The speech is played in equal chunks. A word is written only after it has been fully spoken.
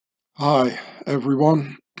Hi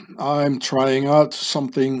everyone, I'm trying out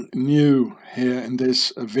something new here in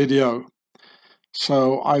this video.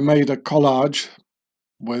 So I made a collage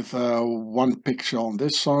with one picture on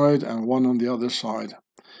this side and one on the other side.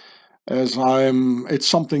 It's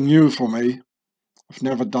something new for me. I've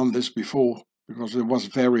never done this before because it was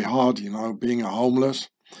very hard, being a homeless.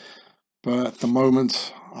 But at the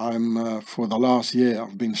moment for the last year,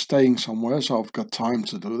 I've been staying somewhere, so I've got time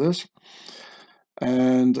to do this.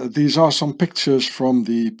 And these are some pictures from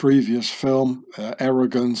the previous film,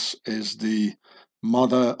 Arrogance is the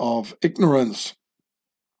Mother of Ignorance.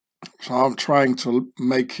 So I'm trying to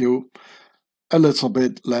make you a little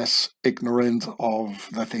bit less ignorant of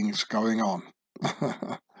the things going on.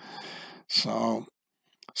 So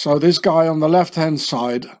this guy on the left-hand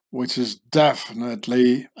side, which is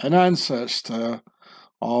definitely an ancestor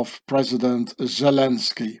of President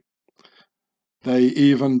Zelensky. They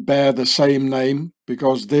even bear the same name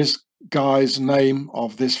because this guy's name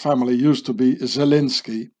of this family used to be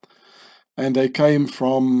Zelensky, and they came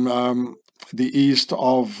from the east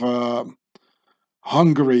of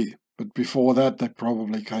Hungary, but before that they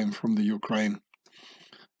probably came from the Ukraine.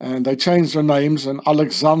 And they changed their names, and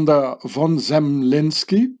Alexander von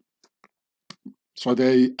Zemlinsky, so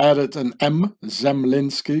they added an M,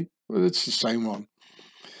 Zemlinsky, but it's the same one.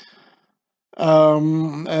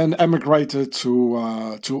 And emigrated to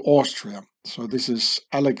Austria. So this is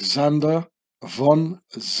Alexander von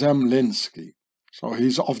Zemlinsky. So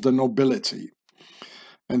he's of the nobility.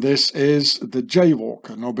 And this is the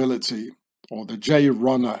jaywalker nobility, or the jay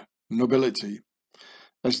runner nobility.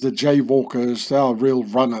 As the jaywalkers, they are real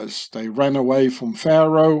runners. They ran away from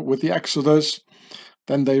Pharaoh with the Exodus.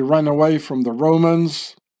 Then they ran away from the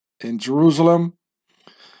Romans in Jerusalem,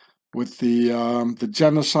 with the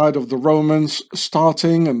genocide of the Romans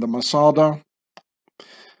starting and the Masada.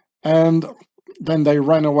 And then they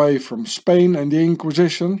ran away from Spain and the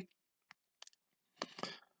Inquisition.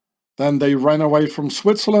 Then they ran away from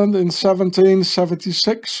Switzerland in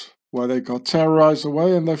 1776, where they got terrorized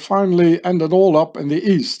away, and they finally ended all up in the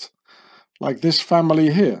east, like this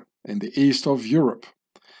family here, in the east of Europe.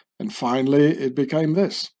 And finally it became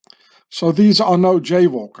this. So these are no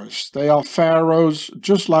jaywalkers. They are pharaohs,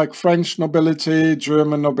 just like French nobility,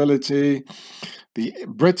 German nobility, the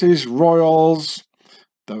British royals,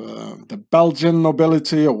 the Belgian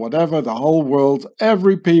nobility, or whatever, the whole world.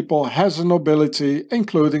 Every people has a nobility,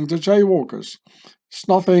 including the jaywalkers. There's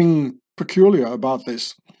nothing peculiar about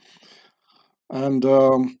this. And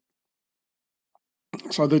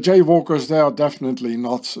so the jaywalkers, they are definitely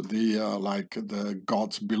not the like the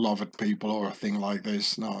God's beloved people or a thing like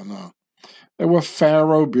this. No, no. They were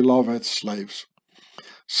Pharaoh beloved slaves.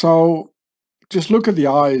 So just look at the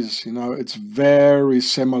eyes, it's very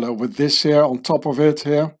similar with this here on top of it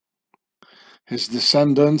here. His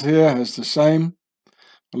descendant here has the same.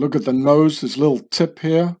 Look at the nose, this little tip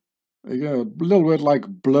here. You got a little bit like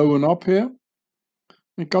blown up here.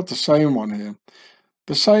 You got the same one here.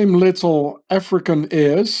 The same little African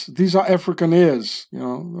ears. These are African ears,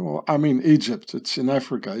 I mean Egypt, it's in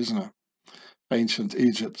Africa, isn't it? Ancient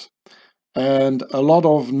Egypt. And a lot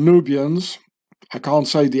of Nubians, I can't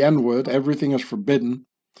say the N-word, everything is forbidden.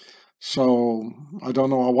 So I don't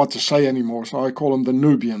know what to say anymore, so I call them the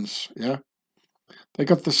Nubians, yeah? They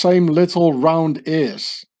got the same little round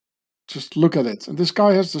ears. Just look at it. And this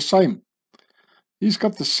guy has the same. He's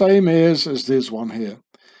got the same ears as this one here.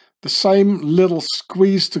 The same little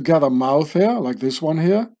squeezed together mouth here, like this one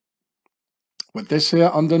here. With this here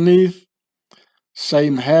underneath.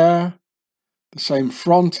 Same hair. The same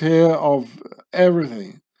front here of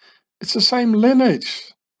everything. It's the same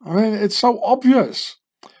lineage. I mean, it's so obvious.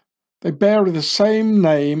 They bear the same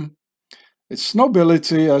name. It's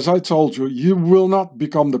nobility. As I told you, you will not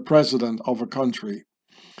become the president of a country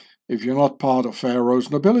if you're not part of Pharaoh's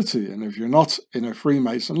nobility and if you're not in a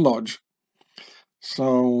Freemason lodge.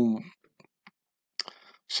 So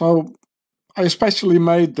I especially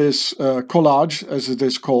made this collage, as it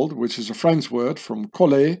is called, which is a French word from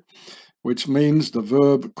coller, which means the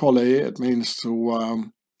verb coller. It means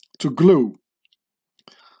to glue.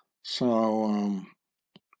 So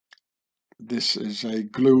this is a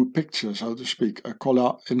glue picture, so to speak.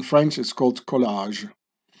 In French, it's called collage.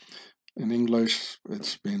 In English,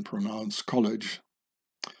 it's been pronounced college.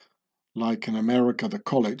 Like in America, the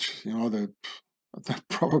college, they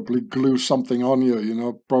probably glue something on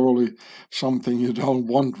you, probably something you don't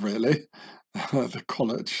want really. The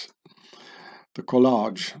college, the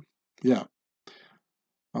collage, yeah.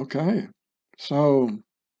 Okay, so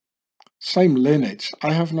same lineage,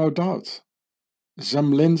 I have no doubt.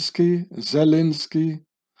 Zemlinsky, Zelinsky,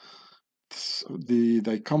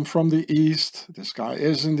 they come from the east. This guy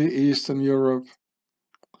is in the Eastern Europe.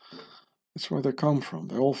 That's where they come from.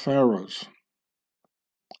 They're all pharaohs.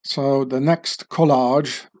 So the next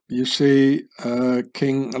collage, you see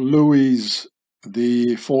King Louis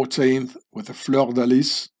the 14th with a fleur de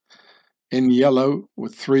lis in yellow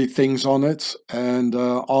with 3 things on it, and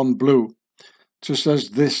on blue. Just as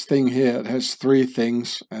this thing here, it has 3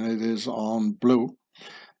 things and it is on blue.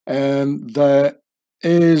 And there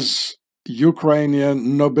is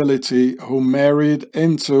Ukrainian nobility who married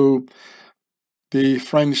into the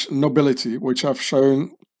French nobility, which I've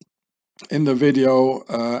shown in the video,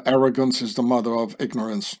 Arrogance is the mother of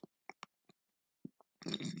ignorance.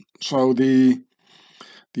 So the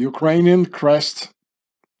Ukrainian crest,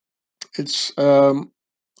 it's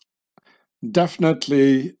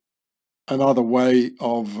definitely another way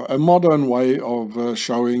of, a modern way of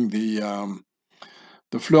showing the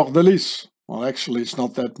fleur de lis. Well, actually, it's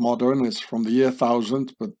not that modern. It's from the year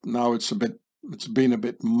 1000, but now it's been a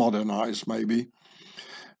bit modernized, maybe.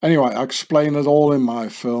 Anyway, I explain it all in my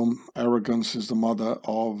film, Arrogance is the Mother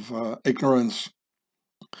of Ignorance.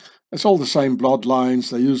 It's all the same bloodlines.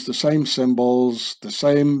 They use the same symbols, the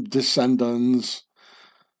same descendants,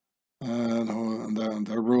 and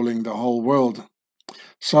they're ruling the whole world.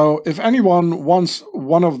 So if anyone wants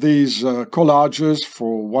one of these collages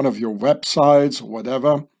for one of your websites or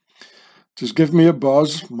whatever, just give me a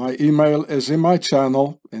buzz. My email is in my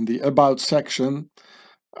channel in the About section,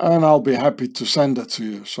 and I'll be happy to send it to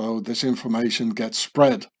you so this information gets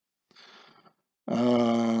spread.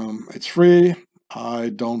 It's free. I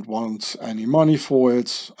don't want any money for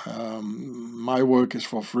it. My work is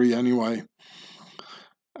for free anyway.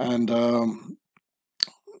 And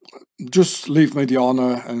just leave me the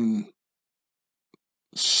honor and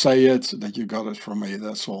say it that you got it from me.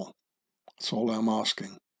 That's all. That's all I'm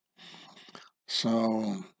asking.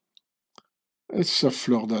 So it's a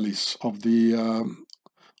fleur de lis of the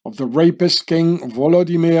rapist king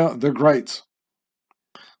Volodymyr the Great.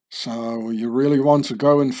 So you really want to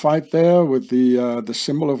go and fight there with the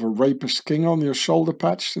symbol of a rapist king on your shoulder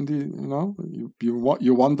patch? And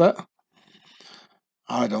you want that?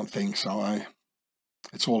 I don't think so.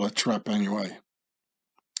 It's all a trap anyway.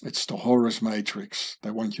 It's the Horus Matrix.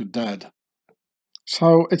 They want you dead.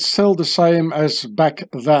 So it's still the same as back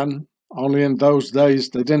then. Only in those days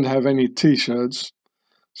they didn't have any t-shirts,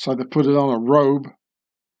 so they put it on a robe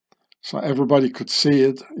so everybody could see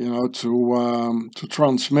it, to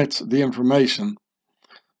transmit the information.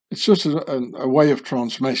 It's just a way of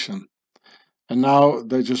transmission. And now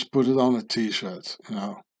they just put it on a t-shirt,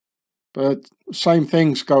 But same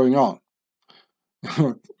thing's going on.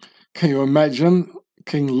 Can you imagine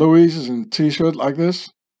King Louis is in a t-shirt like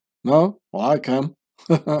this? No? Well, I can.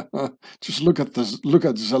 Just look at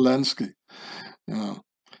Zelensky,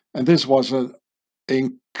 And this was an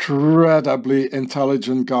incredibly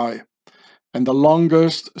intelligent guy and the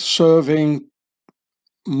longest serving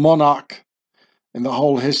monarch in the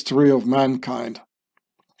whole history of mankind.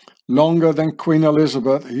 Longer than Queen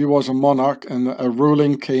Elizabeth, he was a monarch and a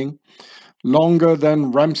ruling king. Longer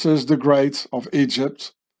than Ramses the Great of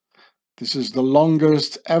Egypt. This is the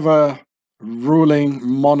longest ever ruling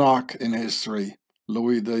monarch in history,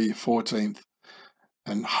 Louis the 14th.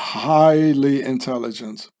 And highly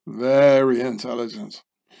intelligent, very intelligent.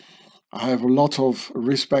 I have a lot of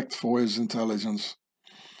respect for his intelligence.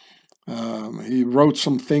 He wrote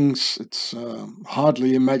some things, it's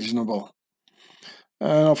hardly imaginable.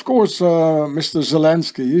 And of course, Mr.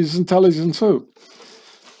 Zelensky, he's intelligent too.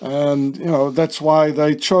 And, that's why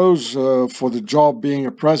they chose, for the job being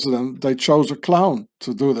a president, they chose a clown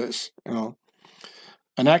to do this,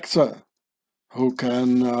 An actor who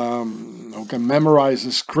can memorize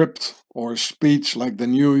a script or a speech like the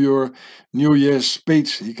New Year's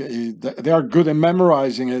speech. They are good in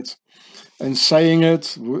memorizing it and saying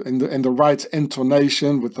it in the right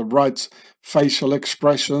intonation with the right facial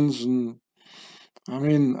expressions. And I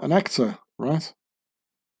mean, an actor, right?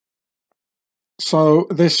 So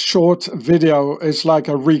this short video is like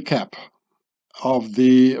a recap of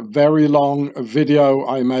the very long video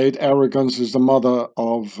I made, Arrogance is the Mother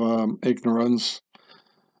of Ignorance,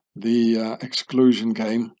 the exclusion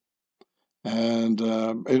game. And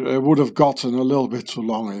it would have gotten a little bit too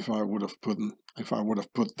long if I would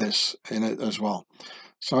have put this in it as well.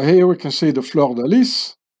 So here we can see the fleur de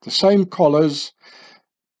lis, the same colors,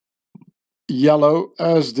 yellow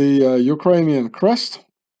as the Ukrainian crest.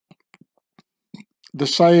 The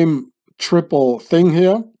same triple thing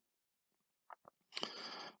here,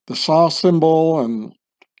 the SAR symbol and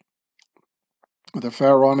the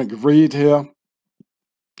pharaonic reed here,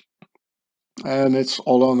 and it's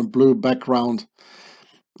all on a blue background.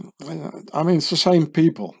 I mean, it's the same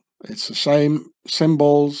people. It's the same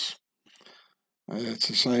symbols. It's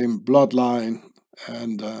the same bloodline.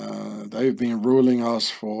 And they've been ruling us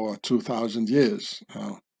for 2,000 years.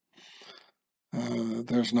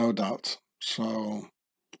 There's no doubt. So,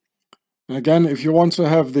 and again, if you want to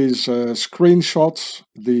have these screenshots,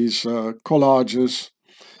 these collages,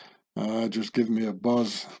 just give me a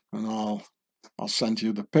buzz and I'll send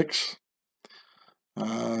you the pics.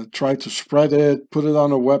 Try to spread it, put it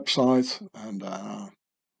on a website, and I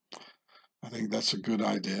think that's a good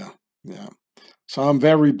idea. Yeah. So I'm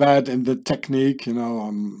very bad in the technique, you know.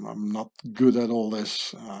 I'm not good at all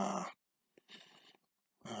this.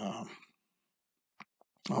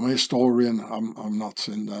 I'm a historian. I'm not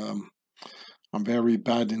in. I'm very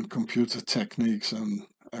bad in computer techniques and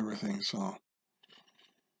everything. So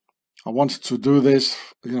I wanted to do this,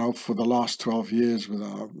 you know, for the last 12 years,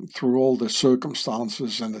 but through all the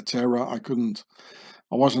circumstances and the terror, I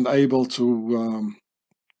wasn't able to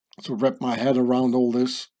wrap my head around all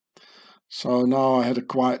this. So now I had a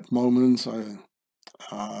quiet moment, so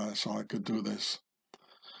I could do this.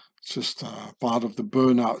 It's just part of the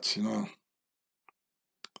burnout, you know.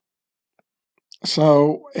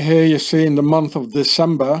 So here you see in the month of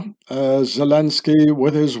December, Zelensky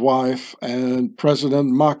with his wife and President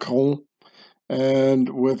Macron and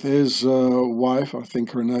with his wife, I think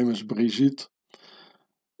her name is Brigitte,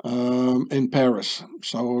 in Paris.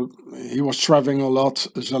 So he was traveling a lot,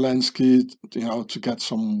 Zelensky, you know, to get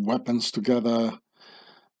some weapons together.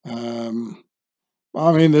 I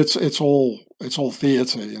mean, it's all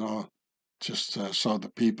theater, you know, just so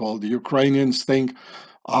the Ukrainians think,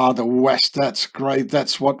 the West, that's great,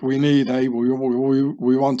 that's what we need. Hey, we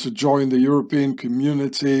want to join the European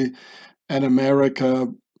community and America,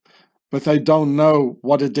 but they don't know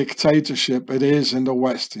what a dictatorship it is in the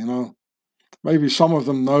West, you know. Maybe some of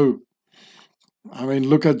them know. I mean,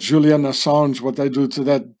 look at Julian Assange, what they do to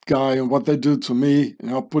that guy and what they do to me, you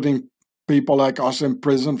know, putting people like us in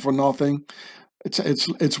prison for nothing.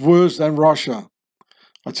 It's worse than Russia.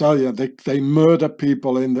 I tell you, they murder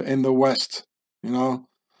people in the West, you know.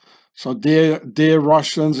 So dear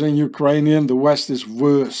Russians and Ukrainian, the West is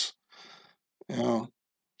worse, you know.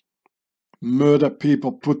 Murder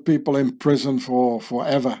people, put people in prison for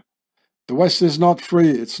forever. The West is not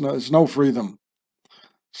free. It's no freedom.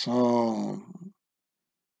 So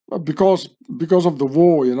because of the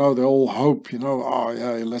war, you know, they all hope, you know, oh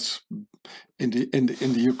yeah, let's in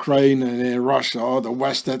the Ukraine and in Russia, oh, the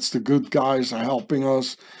West, that's the good guys are helping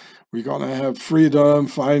us. We're gonna have freedom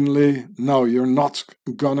finally. No, you're not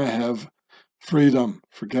gonna have freedom.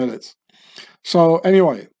 Forget it. So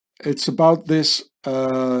anyway, it's about this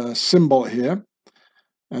symbol here,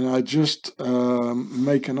 and I just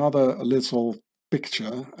make another little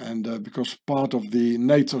picture, and because part of the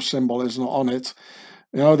NATO symbol is not on it,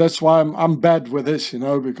 you know, that's why I'm bad with this, you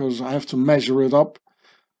know, because I have to measure it up.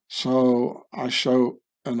 So I show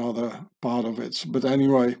another part of it. But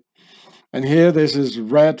anyway, and here this is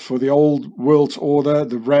red for the old world order,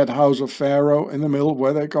 the red house of Pharaoh in the middle,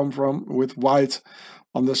 where they come from, with white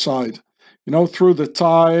on the side. You know, through the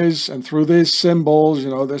ties and through these symbols, you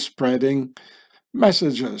know, they're spreading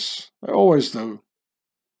messages. They always do.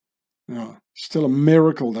 You know, still a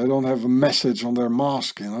miracle they don't have a message on their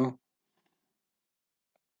mask, you know.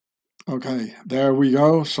 Okay, there we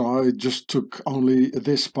go. So I just took only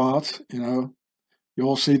this part, you know. You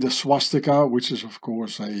all see the swastika, which is of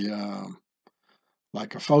course a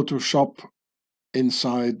like a Photoshop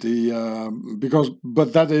inside the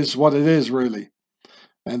but that is what it is really.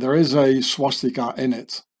 And there is a swastika in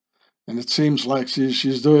it, and it seems like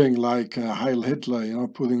she's doing like Heil Hitler, you know,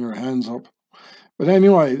 putting her hands up. But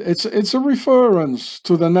anyway, it's a reference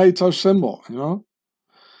to the NATO symbol, you know.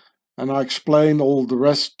 And I explained all the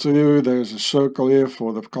rest to you. There's a circle here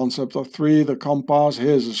for the concept of three, the compass.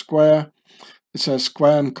 Here's a square. It says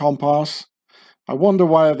square and compass. I wonder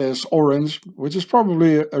why there's orange, which is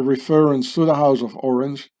probably a reference to the House of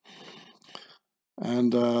Orange.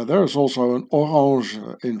 And there's also an orange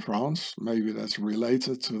in France. Maybe that's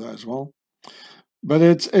related to that as well. But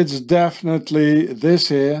it's definitely, this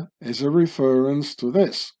here is a reference to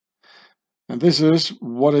this. And this is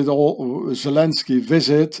what it all, Zelensky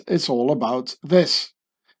visit, it's all about this.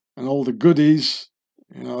 And all the goodies,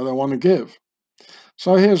 you know, they want to give.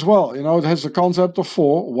 So here as well, you know, it has the concept of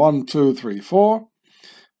 4, 1, 2, 3, 4.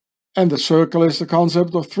 And the circle is the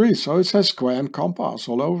concept of 3. So it says square and compass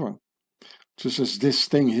all over. Just as this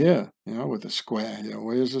thing here, you know, with the square here.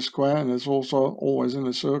 Where's the square? And it's also always in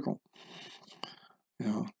a circle. You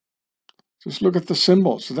know, just look at the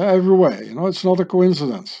symbols. They're everywhere. You know, it's not a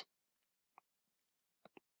coincidence.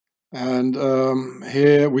 And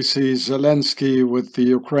here we see Zelensky with the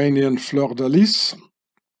Ukrainian fleur de lis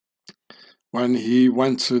when he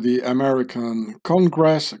went to the American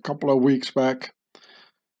Congress a couple of weeks back,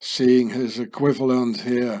 seeing his equivalent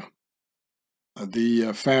here,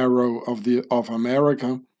 the Pharaoh of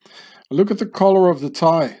America. Look at the color of the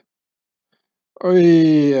tie.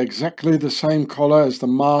 Exactly the same color as the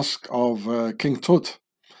mask of King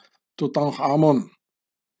Tutankhamun.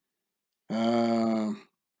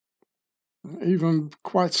 Even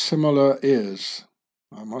quite similar ears,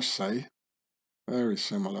 I must say. Very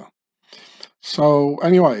similar. So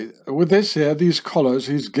anyway, with this here, these colors,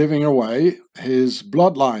 he's giving away his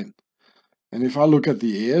bloodline. And if I look at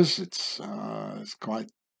the ears, it's quite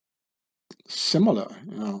similar,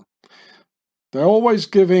 you know. They're always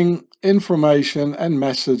giving information and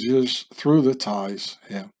messages through the ties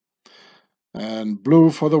here. And blue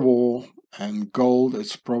for the wall, and gold,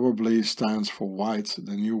 it probably stands for white,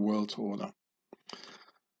 the New World Order.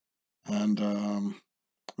 And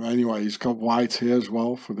anyway, he's got white here as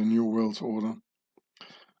well for the New World Order.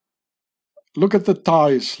 Look at the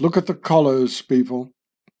ties, look at the colors, people.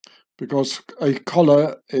 Because a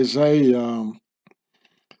color is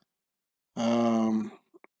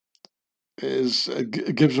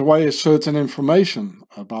gives away a certain information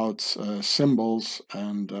about symbols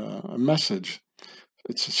and a message.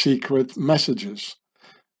 It's secret messages,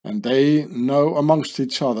 and they know amongst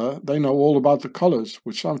each other. They know all about the colors,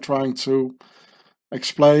 which I'm trying to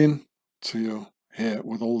explain to you here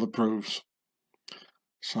with all the proofs.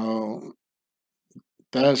 So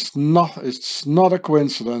it's not a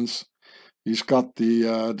coincidence. He's got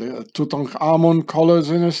the Tutankhamun colors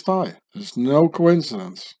in his tie. There's no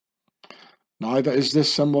coincidence. Neither is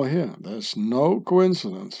this symbol here. There's no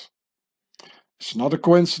coincidence. It's not a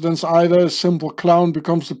coincidence either. A simple clown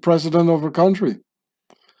becomes the president of a country,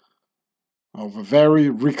 of a very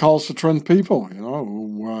recalcitrant people, you know,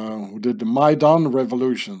 who did the Maidan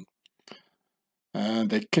revolution. And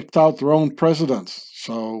they kicked out their own president.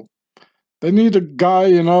 So they need a guy,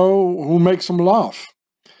 you know, who makes them laugh.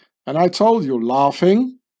 And I told you,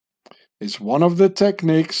 laughing is one of the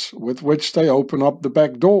techniques with which they open up the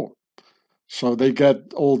back door. So they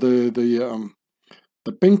get all the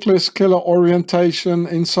pinkless killer orientation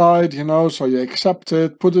inside, you know, so you accept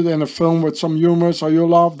it, put it in a film with some humor, so you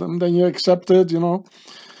laugh, and then you accept it, you know.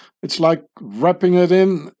 It's like wrapping it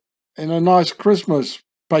in a nice Christmas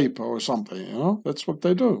paper or something, you know. That's what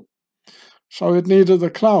they do. So it needed a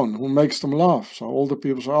clown who makes them laugh. So all the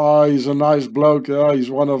people say, oh, he's a nice bloke, yeah,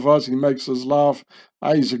 he's one of us, he makes us laugh,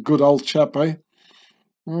 he's a good old chap, eh?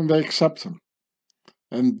 And they accept him.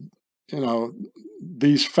 And, you know,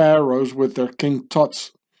 these pharaohs with their King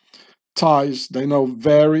Tut's ties, they know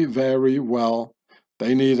very, very well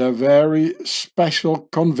they need a very special,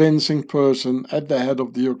 convincing person at the head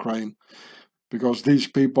of the Ukraine. Because these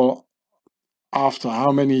people, after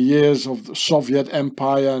how many years of the Soviet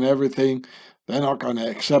Empire and everything, they're not going to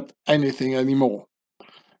accept anything anymore.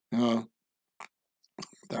 You know,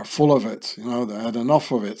 they're full of it. You know, they had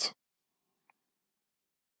enough of it.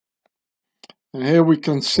 And here we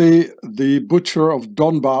can see the butcher of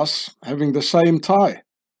Donbass having the same tie.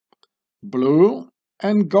 Blue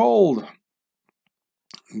and gold.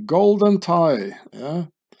 Golden tie, yeah.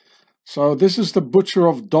 So this is the butcher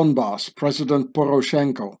of Donbass, President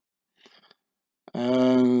Poroshenko.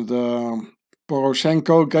 And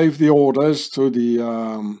Poroshenko gave the orders to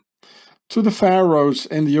the pharaohs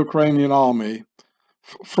in the Ukrainian army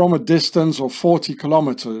from a distance of 40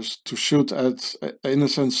 kilometers to shoot at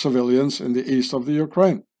innocent civilians in the east of the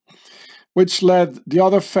Ukraine, which led the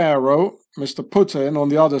other pharaoh, Mr. Putin, on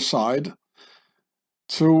the other side,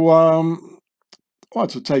 to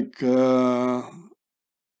take the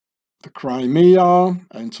Crimea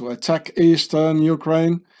and to attack eastern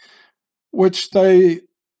Ukraine, which they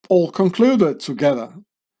all concluded together.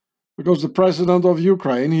 Because the president of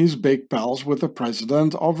Ukraine, he's big pals with the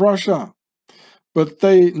president of Russia. But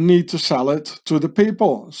they need to sell it to the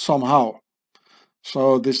people somehow.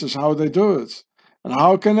 So this is how they do it. And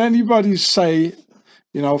how can anybody say,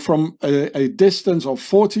 you know, from a distance of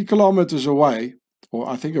 40 kilometers away, or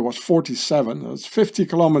I think it was 47, that's 50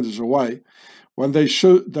 kilometers away, when they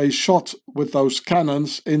shot with those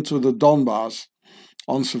cannons into the Donbass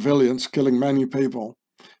on civilians, killing many people.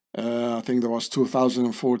 I think that was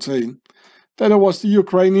 2014. That it was the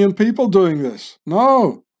Ukrainian people doing this.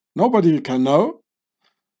 No, nobody can know.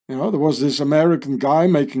 You know, there was this American guy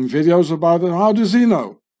making videos about it. How does he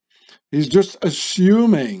know? He's just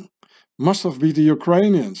assuming. Must have been the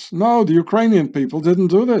Ukrainians. No, the Ukrainian people didn't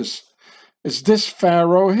do this. It's this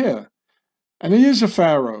pharaoh here. And he is a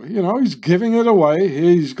pharaoh. You know, he's giving it away.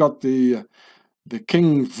 He's got the the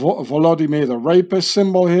King Volodymyr the rapist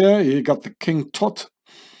symbol here. You got the King Tut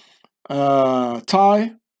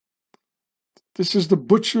tie. This is the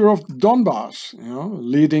butcher of Donbass, you know,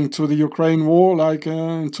 leading to the Ukraine war like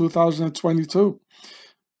in 2022,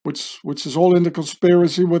 which is all in the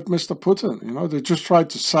conspiracy with Mr. Putin. You know, they just tried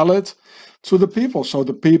to sell it to the people, so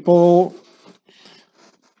the people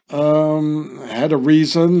had a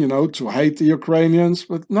reason, you know, to hate the Ukrainians.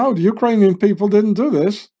 But no, the Ukrainian people didn't do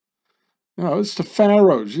this. You know, it's the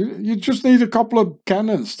Pharaohs. You just need a couple of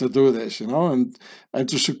cannons to do this, you know, and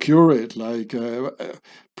to secure it, like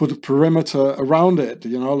put a perimeter around it,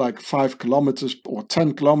 you know, like 5 kilometers or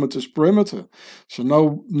 10 kilometers perimeter. So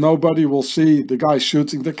nobody will see the guy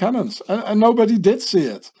shooting the cannons. And nobody did see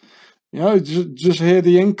it. You know, just hear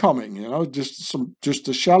the incoming, you know, just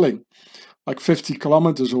the shelling, like 50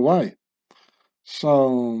 kilometers away.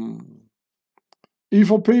 So,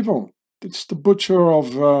 evil people. It's the butcher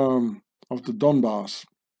of the Donbass,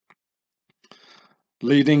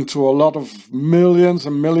 leading to a lot of millions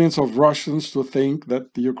and millions of Russians to think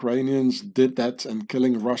that the Ukrainians did that and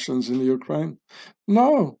killing Russians in the Ukraine.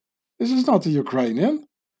 No, this is not a Ukrainian.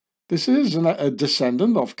 This is a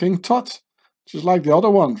descendant of King Tut, just like the other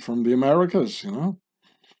one from the Americas, you know.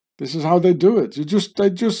 This is how they do it. They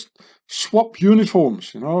just swap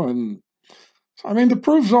uniforms, you know, and I mean the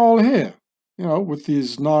proof's all here, you know, with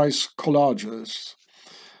these nice collages.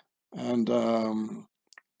 And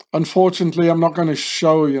unfortunately, I'm not going to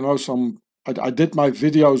show, you know, I did my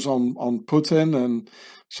videos on Putin, and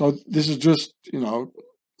so this is just, you know,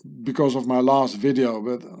 because of my last video,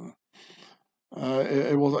 but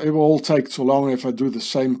it will all take too long if I do the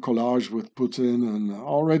same collage with Putin, and I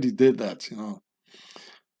already did that, you know,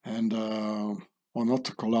 and well, not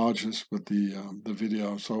the collages, but the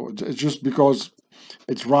video. So it's just because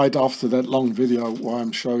it's right after that long video where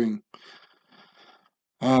I'm showing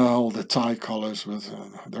all the tie colors with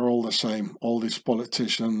they're all the same. All these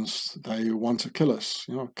politicians, they want to kill us,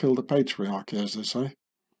 you know, kill the patriarchy, as they say.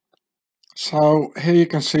 So here you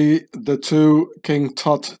can see the two King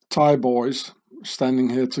Tut tie boys standing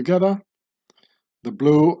here together. The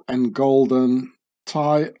blue and golden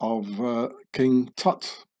tie of King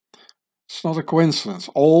Tut. It's not a coincidence.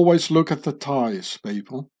 Always look at the ties,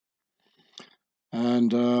 people.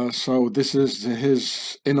 And so this is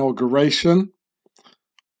his inauguration.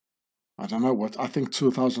 I don't know what, I think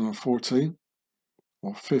 2014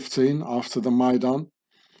 or 15 after the Maidan.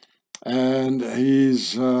 And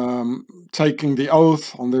he's taking the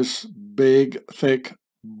oath on this big, thick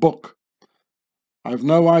book. I have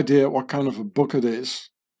no idea what kind of a book it is.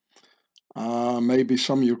 Maybe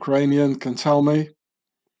some Ukrainian can tell me.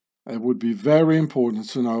 It would be very important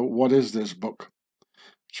to know what is this book.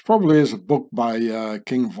 It probably is a book by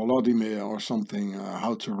King Volodymyr or something,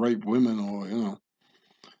 how to rape women, or, you know,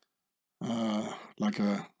 like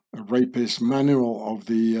a rapist manual of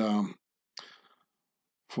the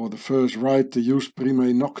for the first right to use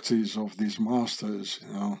prime noctis of these masters,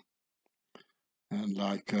 you know, and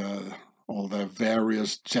like all their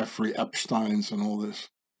various Jeffrey Epsteins and all this,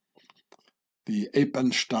 the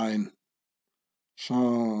Eppenstein.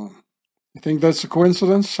 So you think that's a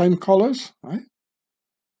coincidence? Same colors, right?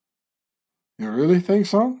 You really think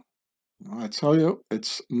so? I tell you,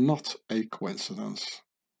 it's not a coincidence.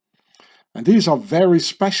 And these are very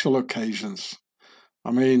special occasions.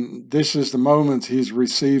 I mean, this is the moment he's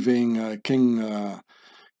receiving King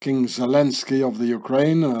Zelensky of the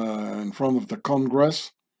Ukraine in front of the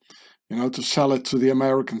Congress, you know, to sell it to the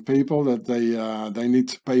American people that they need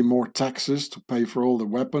to pay more taxes to pay for all the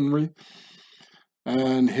weaponry.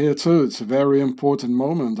 And here too, it's a very important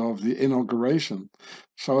moment of the inauguration.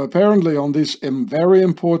 So apparently on these very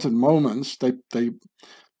important moments, they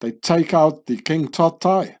take out the King Tut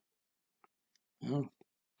tie. Yeah.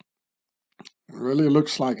 It really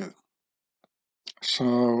looks like it.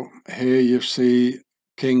 So here you see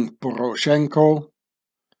King Poroshenko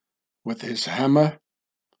with his hammer,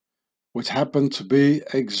 which happened to be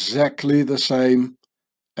exactly the same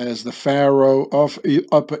as the Pharaoh of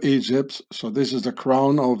Upper Egypt. So this is the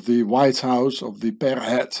crown of the White House of the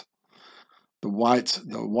Perhet, the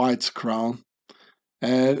white crown.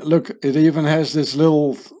 And look, it even has this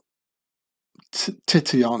little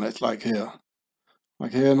titty on it, like here.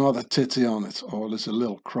 Like here, another titty on it, or there's a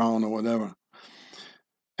little crown or whatever.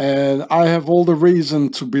 And I have all the reason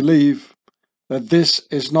to believe that this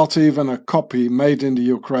is not even a copy made in the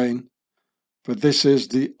Ukraine, but this is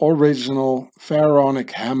the original pharaonic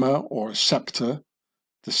hammer or scepter,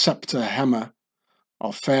 the scepter hammer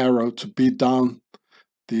of Pharaoh to beat down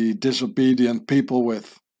the disobedient people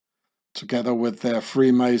with, together with their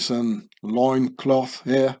Freemason loincloth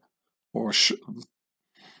here, or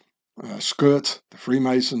skirt, the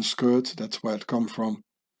Freemason skirt, that's where it comes from.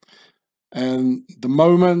 And the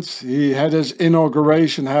moment he had his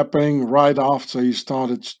inauguration happening, right after he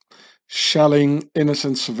started shelling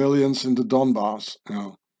innocent civilians in the Donbass, you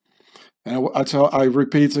know. And I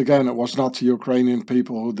repeat again, it was not the Ukrainian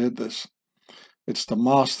people who did this. It's the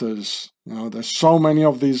masters. You know, there's so many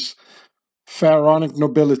of these pharaonic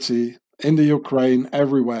nobility in the Ukraine,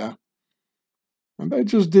 everywhere. And they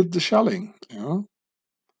just did the shelling, you know,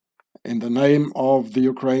 in the name of the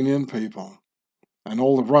Ukrainian people. And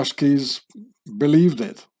all the Ruskies believed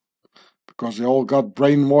it, because they all got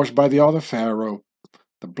brainwashed by the other Pharaoh,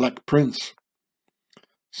 the Black Prince.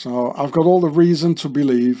 So I've got all the reason to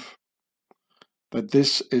believe that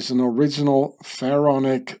this is an original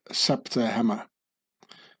pharaonic scepter hammer.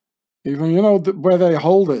 Even, you know, where they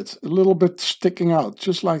hold it, a little bit sticking out,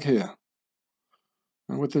 just like here.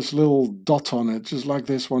 And with this little dot on it, just like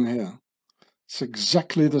this one here. It's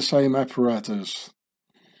exactly the same apparatus.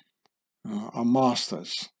 Are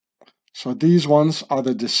masters. So these ones are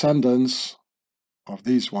the descendants of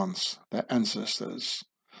these ones, their ancestors,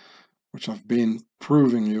 which I've been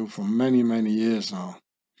proving you for many, many years now.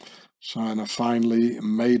 So, and I finally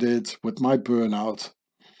made it with my burnout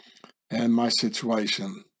and my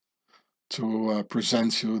situation to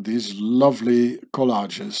present you these lovely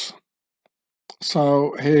collages.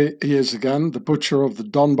 So here he is again, the butcher of the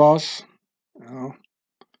Donbass, you know,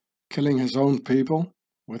 killing his own people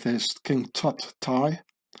with his King Tut tie.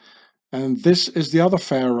 And this is the other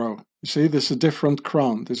pharaoh. You see, this is a different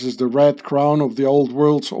crown. This is the red crown of the old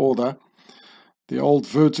world's order, the old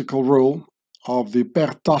vertical rule of the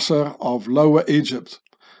Pertasser of Lower Egypt.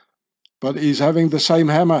 But he's having the same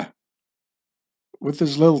hammer with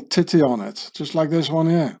this little titty on it, just like this one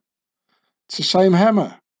here. It's the same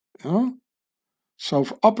hammer, you know. So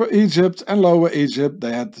for Upper Egypt and Lower Egypt,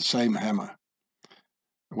 they had the same hammer,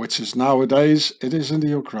 which is nowadays, it is in the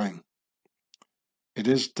Ukraine. It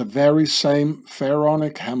is the very same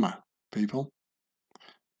pharaonic hammer, people,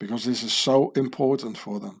 because this is so important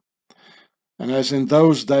for them. And as in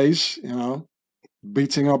those days, you know,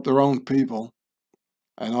 beating up their own people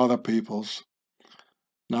and other peoples,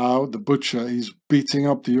 now the butcher, he's beating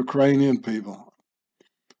up the Ukrainian people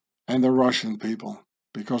and the Russian people,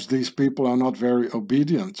 because these people are not very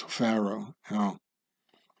obedient to Pharaoh, you know.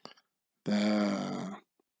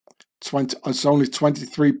 It's only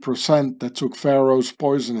 23% that took Pharaoh's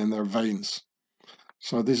poison in their veins.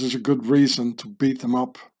 So this is a good reason to beat them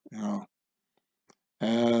up, you know.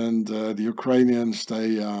 And the Ukrainians,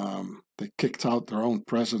 they kicked out their own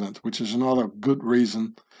president, which is another good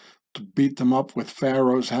reason to beat them up with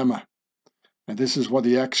Pharaoh's hammer. And this is what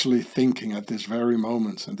he's actually thinking at this very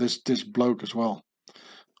moment. And this bloke as well.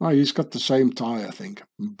 Oh, he's got the same tie, I think,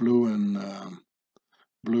 blue and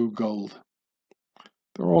blue gold.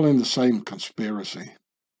 They're all in the same conspiracy.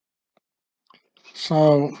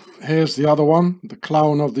 So here's the other one, the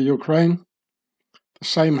clown of the Ukraine. The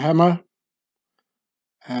same hammer.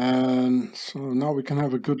 And so now we can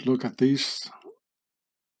have a good look at these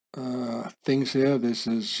things here. This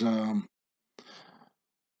is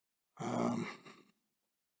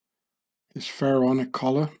this pharaonic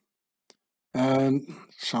color. And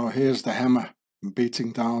so here's the hammer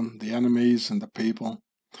beating down the enemies and the people.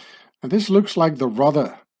 And this looks like the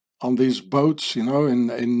rudder on these boats, you know,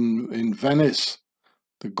 in Venice,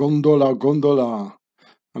 the gondola.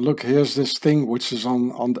 And look, here's this thing which is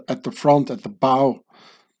at the front, at the bow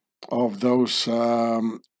of those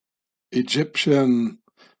Egyptian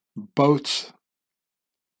boats,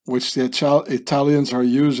 which the Italians are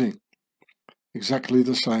using. Exactly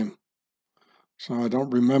the same. So I don't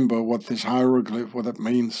remember what this hieroglyph, what it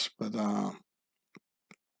means, but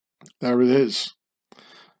there it is.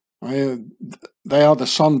 They are the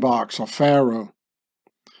sunbarks of Pharaoh,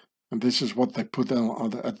 and this is what they put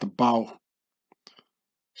at the bow.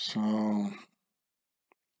 So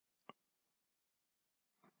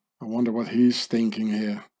I wonder what he's thinking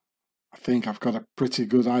here. I think I've got a pretty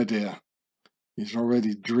good idea. He's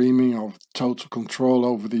already dreaming of total control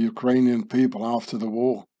over the Ukrainian people after the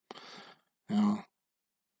war. You know,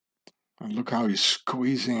 and look how he's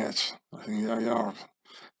squeezing it. I think, yeah,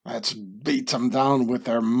 let's beat them down with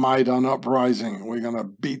their Maidan uprising. We're gonna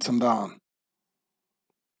beat them down.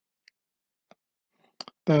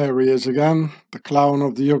 There he is again, the clown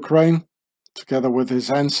of the Ukraine, together with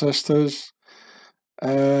his ancestors.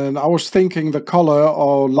 And I was thinking the color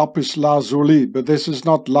of lapis lazuli, but this is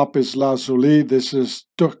not lapis lazuli, this is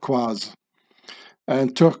turquoise.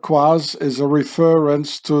 And turquoise is a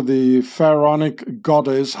reference to the pharaonic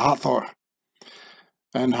goddess Hathor.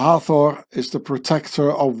 And Hathor is the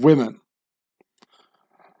protector of women.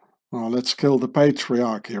 Well, let's kill the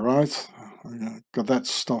patriarchy, right? Got that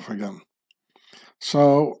stuff again.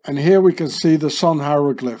 So, and here we can see the sun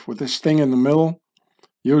hieroglyph with this thing in the middle.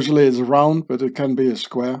 Usually it's round, but it can be a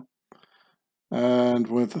square. And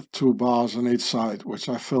with 2 bars on each side, which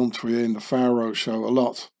I filmed for you in the Pharaoh show a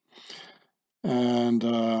lot. And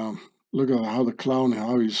look at how the clown,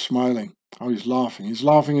 how he's smiling, how he's laughing. He's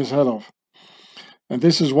laughing his head off. And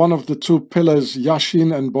this is one of the 2 pillars,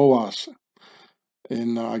 Yashin and Boaz.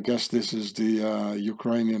 In, I guess this is the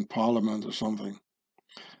Ukrainian parliament or something.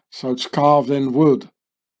 So it's carved in wood,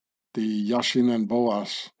 the Yashin and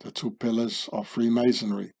Boaz, the 2 pillars of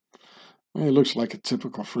Freemasonry. He looks like a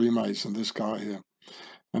typical Freemason, this guy here.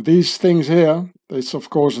 And these things here, it's of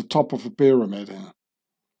course the top of a pyramid here.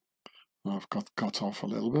 I've got cut off a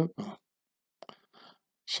little bit. But...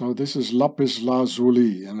 So this is lapis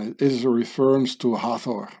lazuli, and it is a reference to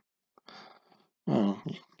Hathor. Oh,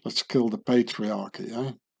 let's kill the patriarchy,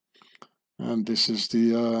 eh? And this is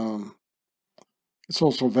the... it's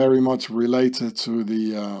also very much related to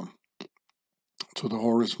the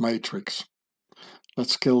Horus matrix.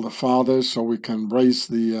 Let's kill the fathers so we can raise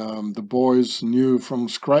the boys new from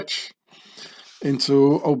scratch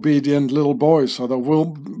into obedient little boys. So there will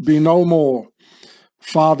be no more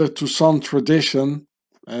father to son tradition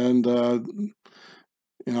and you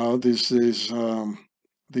know, this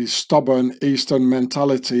stubborn Eastern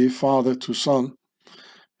mentality, father to son.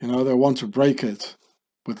 You know, they want to break it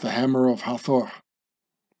with the hammer of Hathor,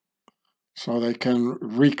 so they can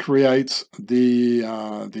recreate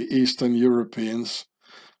the Eastern Europeans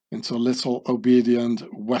into little obedient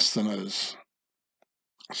Westerners.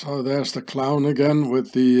 So there's the clown again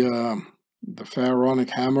with the pharaonic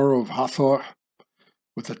hammer of Hathor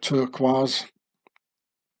with the turquoise.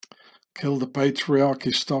 Kill the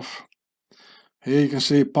patriarchy stuff. Here you can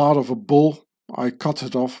see part of a bull. I cut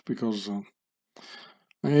it off because and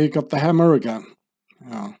here you got the hammer again.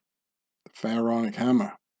 Yeah, the pharaonic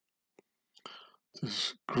hammer.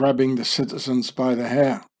 Just grabbing the citizens by the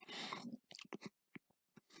hair.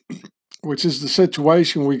 Which is the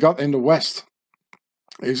situation we got in the West.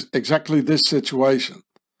 Is exactly this situation.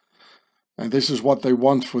 And this is what they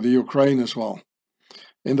want for the Ukraine as well.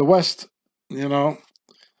 In the West, you know,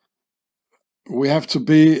 we have to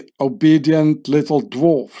be obedient little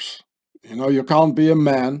dwarfs. You know, you can't be a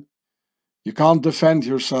man. You can't defend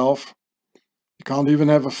yourself. You can't even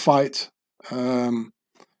have a fight. And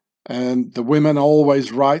the women are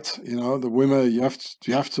always right. You know, the women,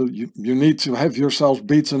 you need to have yourselves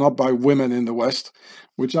beaten up by women in the West,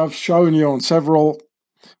 which I've shown you on several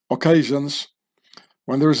occasions.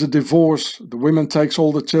 When there is a divorce, the women takes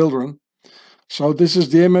all the children. So this is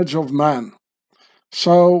the image of man.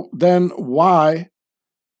 So then why,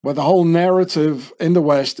 when the whole narrative in the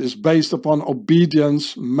West is based upon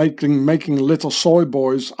obedience, making little soy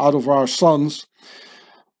boys out of our sons,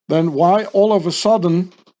 then why all of a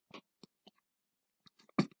sudden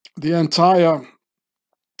the entire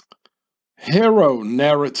hero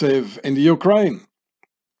narrative in the Ukraine?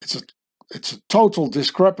 It's a total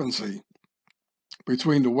discrepancy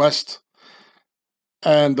between the West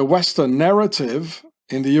and the Western narrative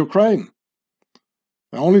in the Ukraine.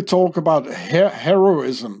 They only talk about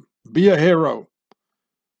heroism, be a hero.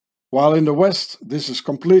 While in the West, this is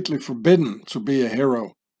completely forbidden to be a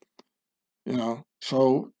hero. You know,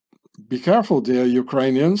 so be careful, dear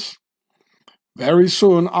Ukrainians. Very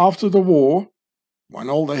soon after the war, when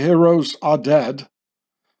all the heroes are dead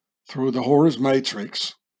through the Horus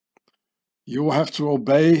matrix, you will have to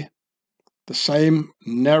obey the same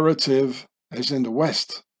narrative as in the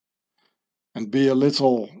West and be a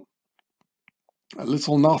little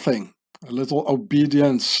nothing, a little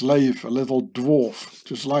obedient slave, a little dwarf,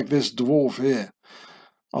 just like this dwarf here.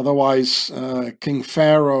 Otherwise, King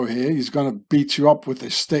Pharaoh here, he's going to beat you up with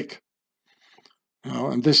his stick. You know,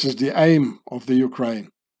 and this is the aim of the Ukraine.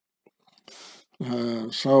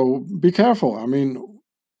 So be careful. I mean,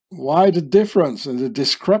 why the difference and the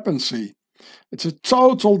discrepancy? It's a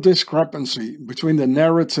total discrepancy between the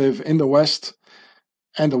narrative in the West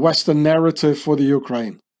and the Western narrative for the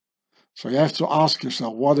Ukraine. So you have to ask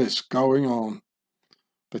yourself, what is going on?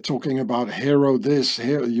 They're talking about hero this,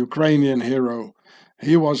 Ukrainian hero.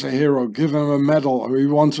 He was a hero, give him a medal. We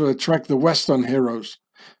want to attract the Western heroes.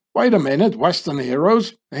 Wait a minute, Western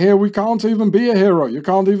heroes? Here we can't even be a hero. You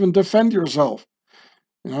can't even defend yourself.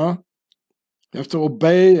 You know? You have to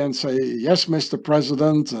obey and say, yes, Mr.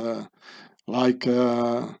 President, like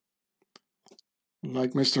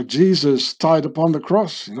Mr. Jesus tied upon the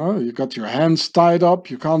cross. You know, you got your hands tied up,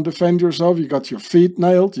 you can't defend yourself, you got your feet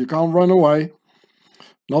nailed, you can't run away.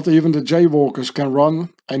 Not even the jaywalkers can run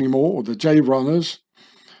anymore, or the jay runners.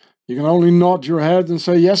 You can only nod your head and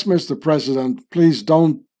say, yes, Mr. President, please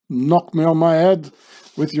don't knock me on my head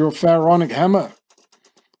with your pharaonic hammer.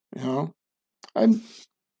 You know, and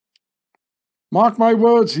mark my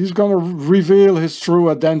words, he's going to reveal his true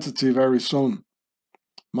identity very soon.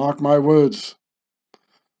 Mark my words.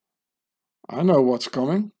 I know what's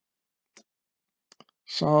coming.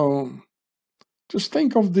 So just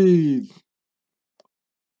think of the,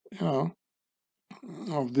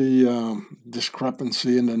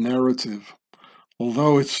 discrepancy in the narrative.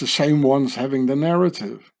 Although it's the same ones having the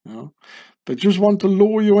narrative, They just want to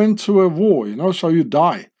lure you into a war, so you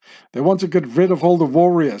die. They want to get rid of all the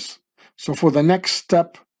warriors. So for the next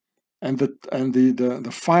step and the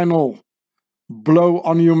final blow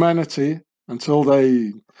on humanity, until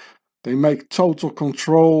they make total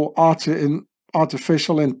control,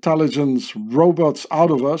 artificial intelligence robots out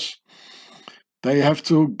of us, they have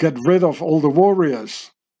to get rid of all the warriors.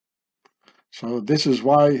 So this is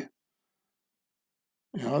why,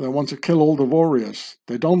 they want to kill all the warriors.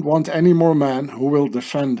 They don't want any more men who will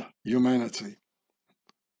defend humanity.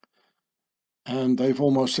 And they've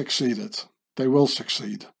almost succeeded. They will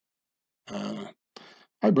succeed.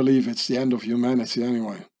 I believe it's the end of humanity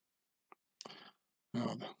anyway.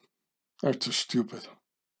 They're too stupid.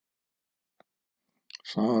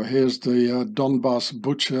 So here's the Donbass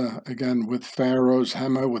butcher again with Pharaoh's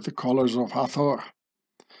hammer with the colors of Hathor.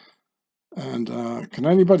 And can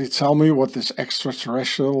anybody tell me what this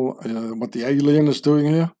extraterrestrial, what the alien is doing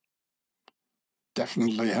here?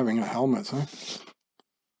 Definitely having a helmet, huh?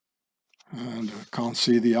 And can't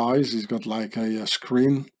see the eyes. He's got like a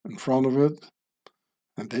screen in front of it.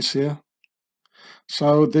 And this here.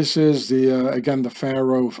 So this is the again the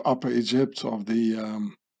Pharaoh of Upper Egypt, of the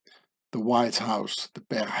White House, the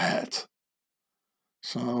bear head.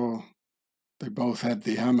 So they both had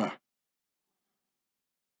the hammer.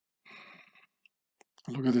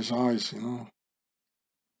 Look at his eyes, You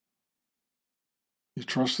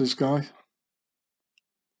trust this guy?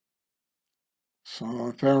 So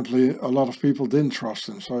apparently a lot of people didn't trust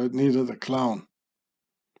him, so it needed a clown.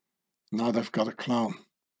 Now they've got a clown.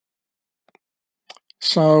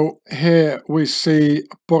 So here we see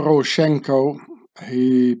Poroshenko.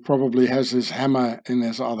 He probably has his hammer in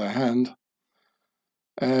his other hand.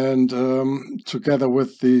 And together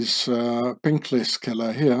with this pink list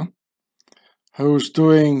killer here, who's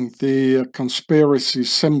doing the conspiracy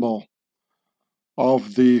symbol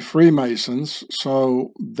of the Freemasons.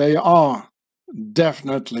 So they are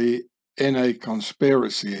definitely in a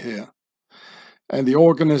conspiracy here. And the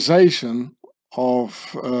organization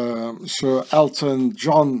of Sir Elton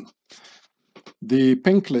John, the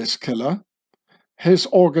pink list killer, his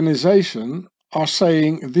organization are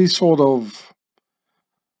saying these sort of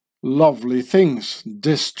lovely things.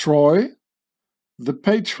 Destroy the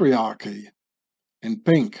patriarchy in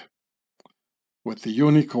pink, with the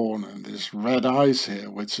unicorn and this red eyes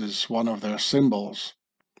here, which is one of their symbols.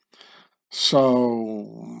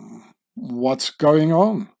 So what's going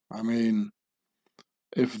on? I mean,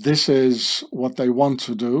 if this is what they want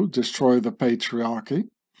to do, destroy the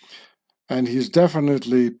patriarchy, and he's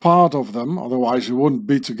definitely part of them, otherwise he wouldn't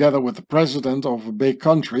be together with the president of a big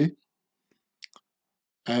country,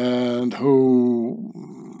 and who,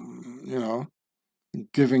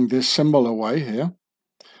 giving this symbol away here.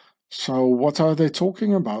 So what are they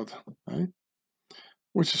talking about? Eh?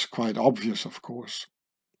 Which is quite obvious, of course.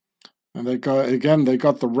 And they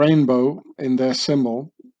got the rainbow in their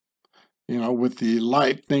symbol, with the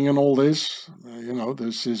lightning and all this.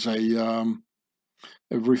 This is a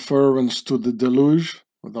reference to the deluge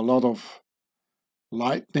with a lot of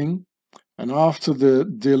lightning. And after the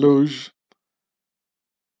deluge,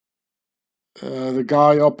 the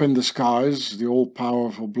guy up in the skies, the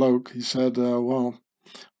all-powerful bloke, he said, well,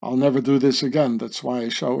 I'll never do this again. That's why I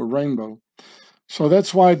show a rainbow. So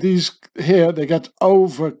that's why these here, they get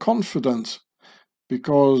overconfident,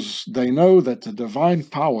 because they know that the divine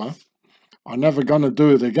power are never going to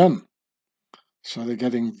do it again. So they're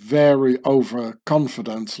getting very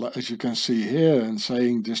overconfident, as you can see here, and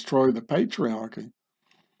saying destroy the patriarchy.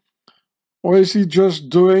 Or is he just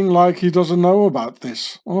doing like he doesn't know about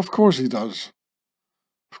this? Well, of course he does.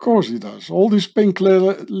 Of course he does. All these pink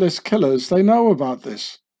list killers, they know about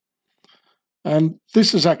this. And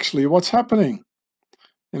this is actually what's happening.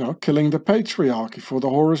 Killing the patriarchy for the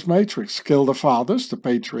Horus Matrix. Kill the fathers, the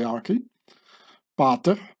patriarchy.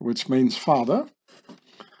 Pater, which means father.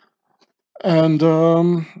 And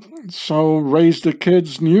so raise the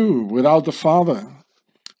kids new, without the father.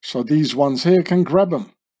 So these ones here can grab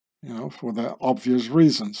them, for the obvious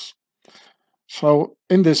reasons. So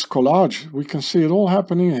in this collage, we can see it all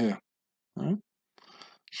happening here. Right?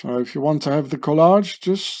 So if you want to have the collage,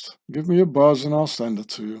 just give me a buzz and I'll send it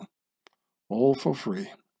to you. All for free.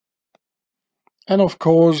 And of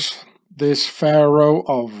course, this Pharaoh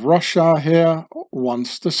of Russia here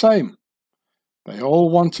wants the same. They all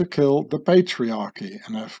want to kill the patriarchy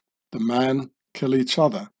and have the men kill each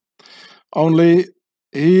other. Only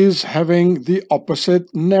he is having the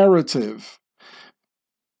opposite narrative.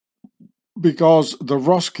 Because the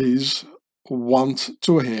Ruskies want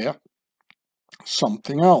to hear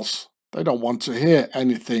something else. They don't want to hear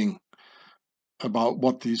anything about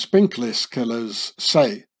what these pink list killers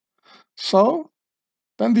say. So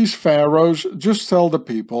then these pharaohs just tell the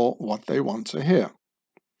people what they want to hear.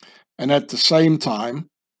 And at the same time,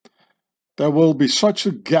 there will be such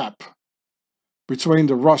a gap between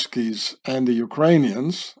the Ruskies and the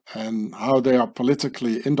Ukrainians and how they are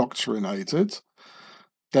politically indoctrinated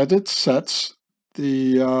that it sets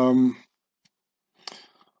the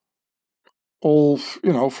all,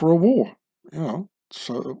 for a war,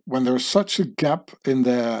 So when there's such a gap in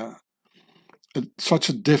their, such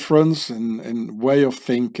a difference in way of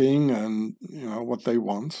thinking and, what they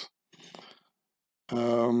want,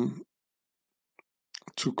 to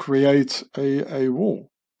create a war.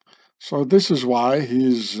 So this is why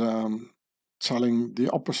he's telling the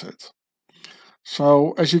opposite.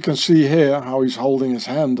 So as you can see here, how he's holding his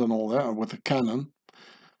hand and all that with the cannon,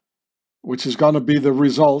 which is going to be the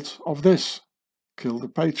result of this. Kill the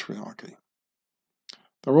patriarchy.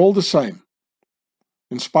 They're all the same,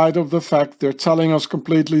 in spite of the fact they're telling us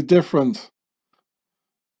completely different,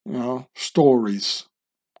 stories.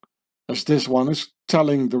 As this one is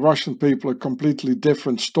telling the Russian people a completely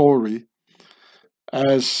different story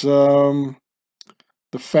as the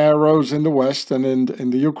pharaohs in the West and in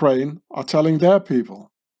the Ukraine are telling their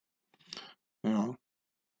people.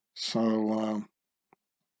 So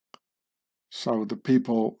so the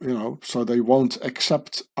people, so they won't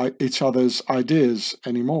accept each other's ideas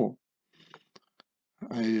anymore.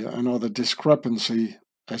 Another discrepancy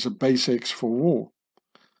as a basics for war.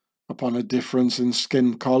 Upon a difference in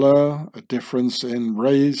skin color, a difference in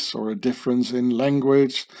race, or a difference in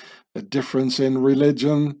language, a difference in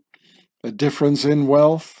religion, a difference in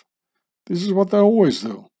wealth. This is what they always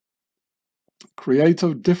do. Create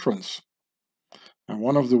a difference. And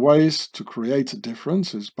one of the ways to create a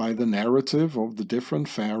difference is by the narrative of the different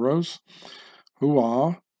pharaohs who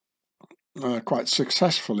are quite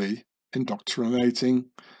successfully indoctrinating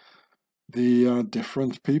the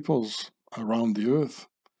different peoples around the earth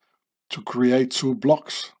to create two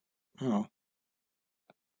blocks,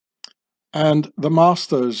 And the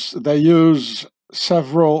masters, they use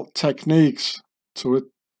several techniques to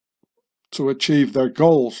achieve their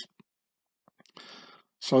goals.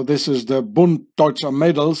 So this is the Bund Deutscher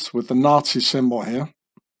Mädels with the Nazi symbol here.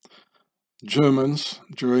 Germans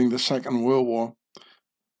during the Second World War,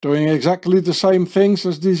 doing exactly the same things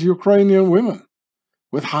as these Ukrainian women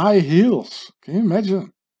with high heels. Can you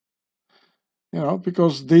imagine?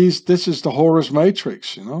 Because this is the Horus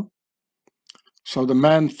matrix, So the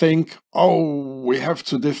men think, oh, we have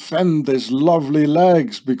to defend these lovely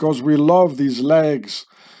legs because we love these legs.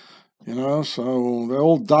 So they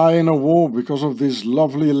all die in a war because of these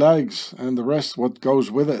lovely legs and the rest what goes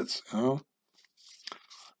with it,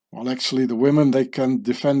 Well, actually, the women, they can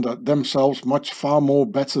defend themselves much far more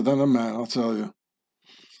better than a man, I'll tell you.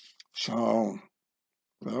 So,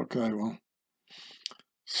 okay, well.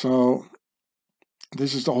 So,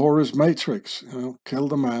 this is the Horus matrix, kill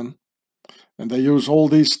the man. And they use all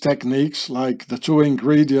these techniques like the two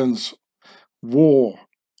ingredients, war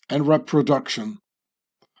and reproduction.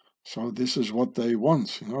 So this is what they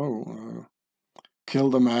want, kill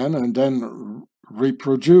the man and then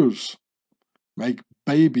reproduce, make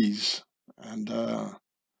babies and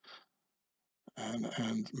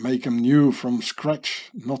make them new from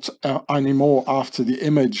scratch, not anymore after the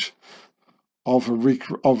image of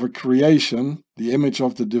a creation, the image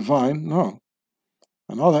of the divine. No,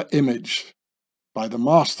 another image by the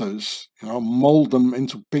masters, mold them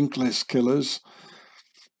into pink list killers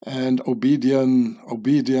and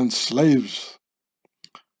obedient slaves.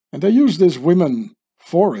 And they use these women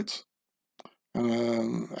for it.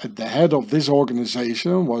 At the head of this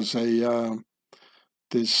organization was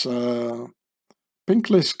this pink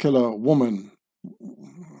list killer woman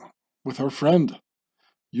with her friend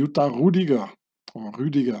Jutta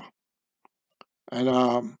Rüdiger.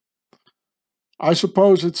 And I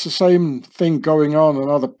suppose it's the same thing going on,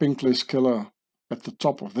 another pink list killer at the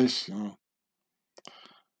top of this,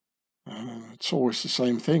 it's always the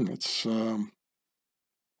same thing. It's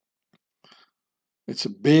a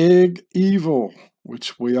big evil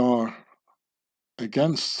which we are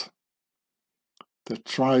against, that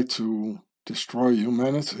try to destroy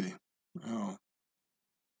humanity.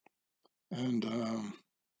 And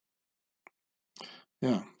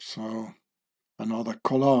yeah, so another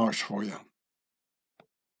collage for you.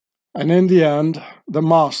 And in the end, the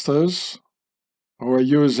masters, who are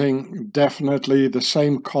using definitely the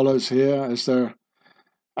same colors here as their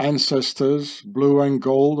ancestors, blue and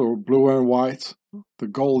gold or blue and white. The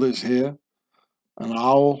gold is here, an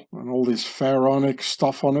owl and all this pharaonic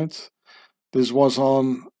stuff on it. This was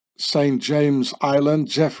on St. James Island,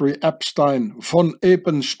 Jeffrey Epstein von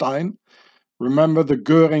Eppenstein. Remember the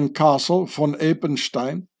G.I.U.R.E.H castle, von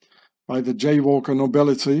Eppenstein, by the Jaywalker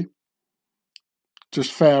nobility.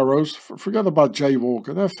 Just pharaohs. Forget about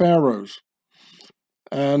Jaywalker, they're pharaohs.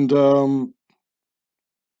 And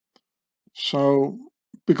so,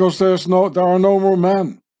 because there are no more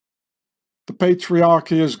men. The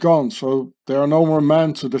patriarchy is gone, so there are no more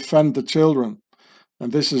men to defend the children.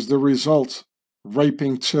 And this is the result.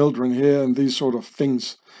 Raping children here and these sort of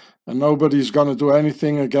things. And nobody's going to do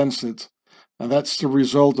anything against it. And that's the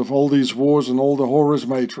result of all these wars and all the horrors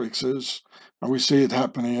matrices. And we see it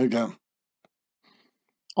happening again.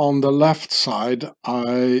 On the left side,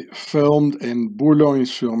 I filmed in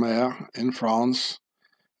Boulogne-sur-Mer in France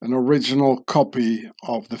an original copy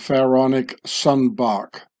of the pharaonic sun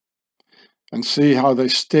bark. And see how they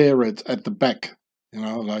steer it at the back,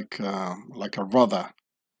 like a rudder.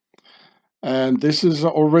 And this is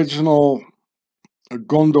an original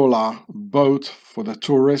gondola boat for the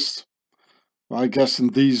tourists. I guess in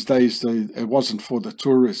these days it wasn't for the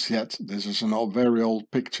tourists yet. This is an very old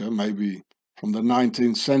picture, maybe from the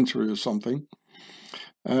 19th century or something.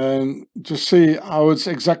 And just see how it's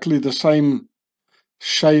exactly the same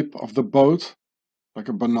shape of the boat, like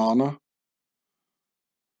a banana.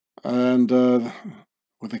 And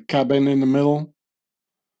with a cabin in the middle.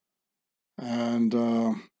 And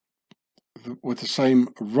with the same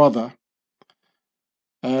rudder.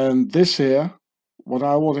 And this here, what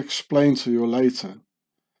I will explain to you later,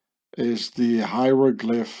 is the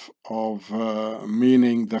hieroglyph of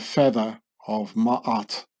meaning the feather of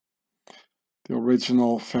Ma'at, the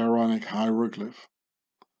original pharaonic hieroglyph.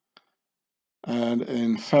 And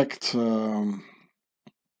in fact,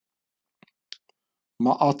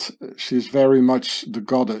 Ma'at, she's very much the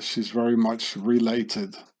goddess, she's very much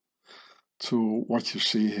related to what you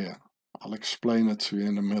see here. I'll explain it to you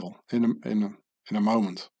in the middle, in a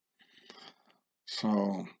moment.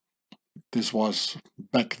 So this was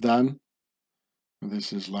back then.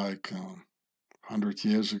 This is like 100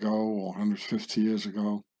 years ago or 150 years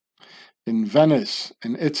ago in Venice,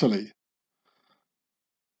 in Italy.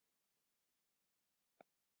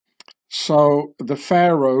 So the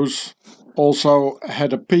pharaohs also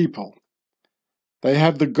had a people. They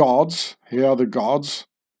had the gods. Here are the gods.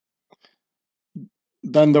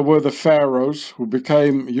 Then there were the pharaohs, who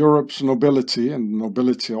became Europe's nobility and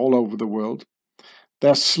nobility all over the world.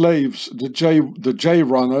 Their slaves, the J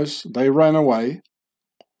runners, they ran away.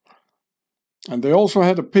 And they also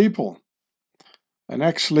had a people. And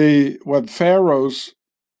actually, when pharaohs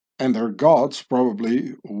and their gods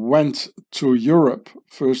probably went to Europe,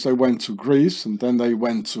 first they went to Greece, and then they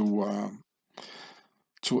went to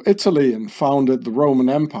Italy and founded the Roman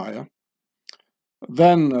Empire.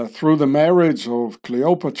 Then, through the marriage of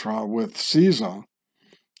Cleopatra with Caesar,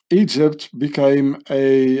 Egypt became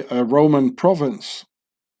a Roman province.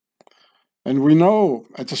 And we know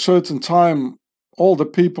at a certain time, all the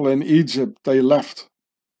people in Egypt, they left.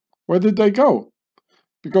 Where did they go?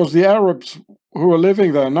 Because the Arabs who are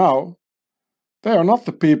living there now, they are not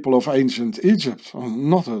the people of ancient Egypt,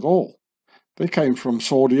 not at all. They came from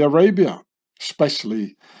Saudi Arabia,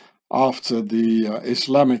 especially after the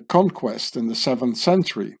Islamic conquest in the 7th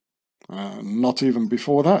century, not even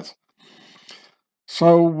before that.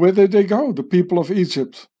 So where did they go, the people of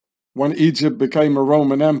Egypt, when Egypt became a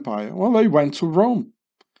Roman Empire? Well, they went to Rome.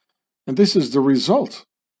 And this is the result.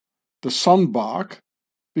 The sun bark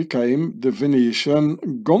became the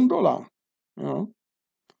Venetian gondola.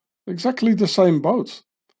 Exactly the same boat.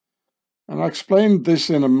 And I explained this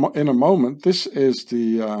in a moment. This is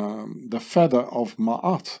the feather of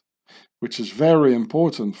Ma'at, which is very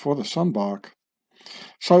important for the sun bark.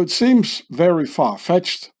 So it seems very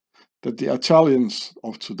far-fetched that the Italians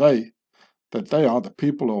of today, that they are the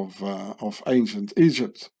people of ancient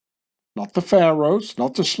Egypt. Not the pharaohs,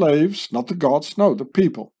 not the slaves, not the gods, no, the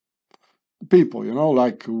people. The people,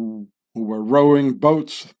 like who were rowing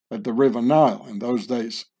boats at the River Nile in those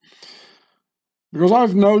days. Because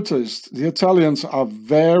I've noticed the Italians are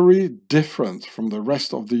very different from the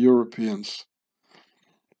rest of the Europeans.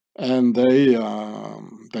 And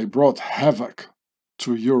they brought havoc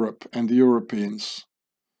to Europe and the Europeans.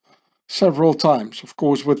 several times. Of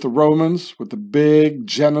course, with the Romans, with the big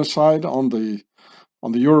genocide on the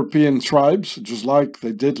European tribes, just like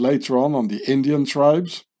they did later on the Indian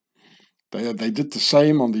tribes. They did the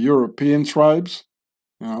same on the European tribes,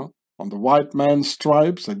 you know, on the white man's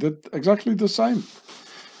tribes. They did exactly the same.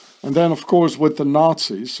 And then, of course, with the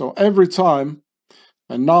Nazis. So every time,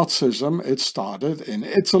 and Nazism, it started in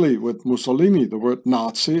Italy with Mussolini. The word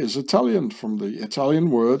Nazi is Italian, from the Italian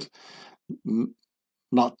word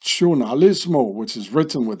nazionalismo, which is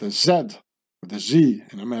written with a Z, with a Z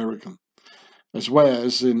in American. As well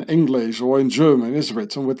as in English or in German is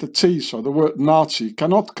written with a T. So the word Nazi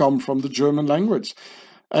cannot come from the German language,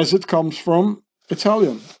 as it comes from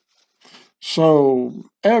Italian. So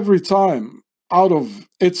every time out of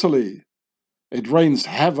Italy, it rains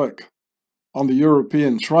havoc on the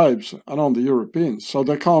European tribes and on the Europeans. So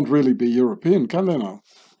they can't really be European, can they now?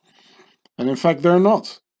 And in fact, they're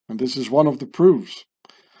not. And this is one of the proofs.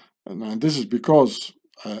 And this is because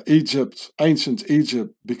Egypt, ancient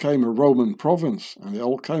Egypt, became a Roman province, and they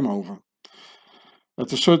all came over.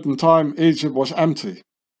 At a certain time, Egypt was empty,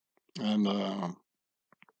 and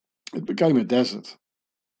it became a desert.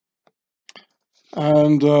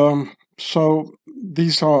 And so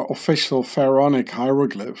these are official pharaonic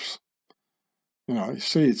hieroglyphs. You know, you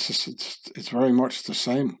see, it's very much the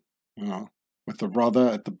same. You know, with the rudder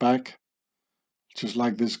at the back, just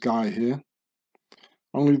like this guy here.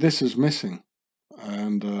 Only this is missing,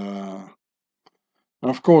 and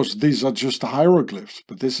of course, these are just the hieroglyphs,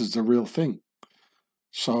 but this is the real thing.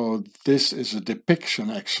 So this is a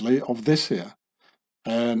depiction, actually, of this here.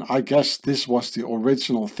 And I guess this was the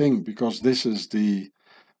original thing, because this is the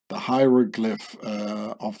hieroglyph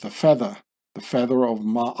of the feather of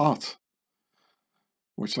Ma'at,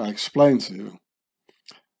 which I explained to you.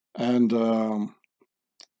 And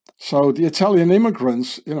so the Italian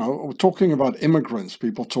immigrants, you know, we're talking about immigrants.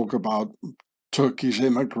 People talk about Turkish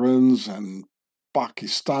immigrants and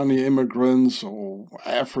Pakistani immigrants or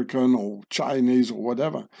African or Chinese or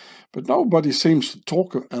whatever. But nobody seems to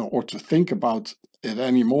talk or to think about it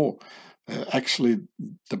anymore. Actually,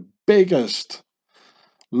 the biggest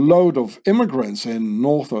load of immigrants in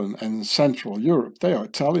Northern and Central Europe, they are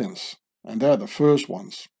Italians, and they're the first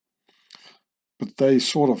ones. But they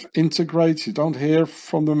sort of integrate. You don't hear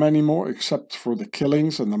from them anymore, except for the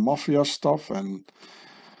killings and the mafia stuff, and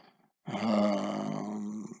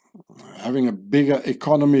having a bigger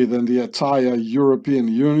economy than the entire European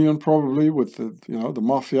Union, probably, with the, you know, the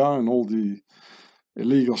mafia and all the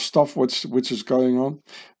illegal stuff which is going on.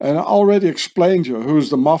 And I already explained to you who's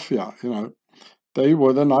the mafia. You know, they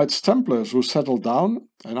were the Knights Templars who settled down,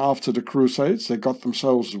 and after the Crusades, they got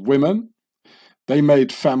themselves women. They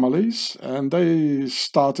made families, and they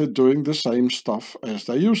started doing the same stuff as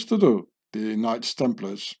they used to do, the Knights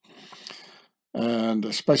Templars. And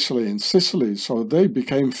especially in Sicily, so they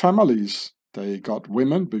became families. They got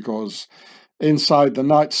women, because inside the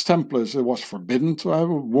Knights Templars it was forbidden to have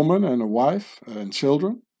a woman and a wife and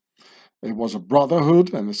children. It was a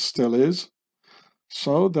brotherhood, and it still is.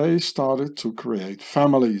 So they started to create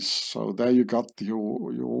families. So there you got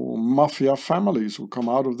your mafia families who come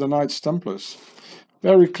out of the Knights Templars.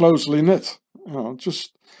 Very closely knit, you know,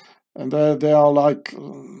 just, and they are like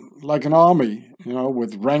an army, you know,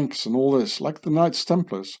 with ranks and all this, like the Knights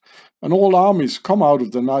Templars. And all armies come out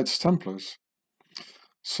of the Knights Templars.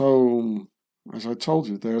 So, as I told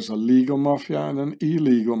you, there's a legal mafia and an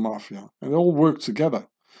illegal mafia, and they all work together.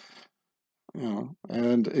 You know,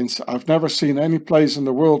 and I've never seen any place in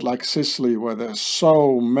the world like Sicily where there's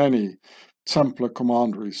so many Templar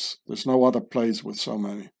commanderies. There's no other place with so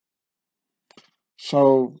many.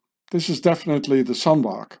 So this is definitely the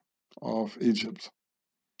sunbark of Egypt.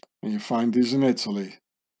 And you find these in Italy.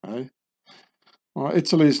 Eh? Well,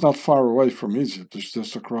 Italy is not far away from Egypt. It's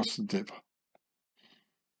just across the dip.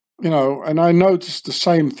 You know, and I noticed the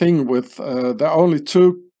same thing with, there are only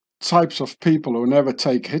two types of people who never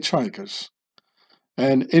take hitchhikers.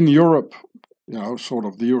 And in Europe, you know, sort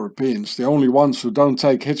of the Europeans, the only ones who don't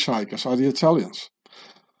take hitchhikers are the Italians.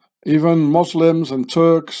 Even Muslims and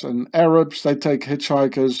Turks and Arabs, they take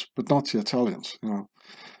hitchhikers, but not the Italians, you know.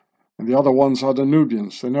 And the other ones are the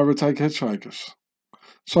Nubians. They never take hitchhikers.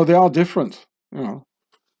 So they are different, you know.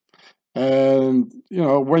 And, you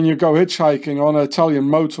know, when you go hitchhiking on an Italian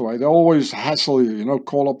motorway, they always hassle you, you know,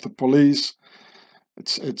 call up the police.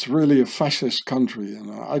 It's really a fascist country, you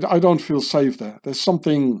know. I don't feel safe there. There's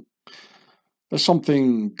something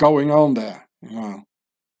going on there, you know.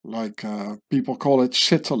 Like people call it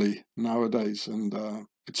shittily nowadays, and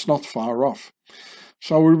it's not far off.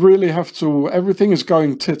 So we really have to, everything is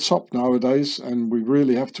going tits up nowadays, and we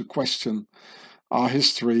really have to question our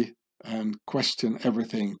history and question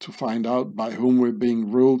everything to find out by whom we're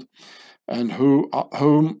being ruled and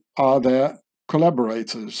whom are their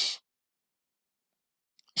collaborators.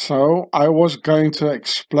 So I was going to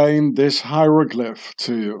explain this hieroglyph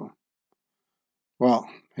to you. Well,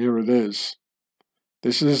 here it is.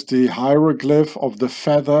 This is the hieroglyph of the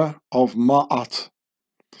feather of Ma'at.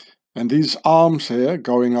 And these arms here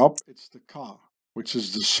going up, it's the Ka, which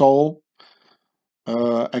is the soul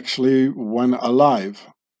actually when alive.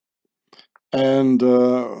 And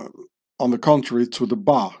on the contrary to the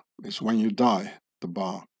Ba, is when you die, the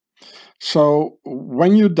Ba. So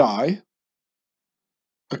when you die,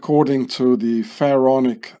 according to the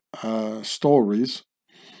pharaonic stories,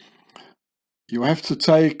 you have to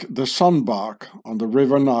take the sun bark on the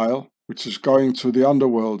river Nile, which is going to the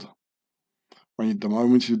underworld the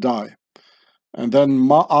moment you die. And then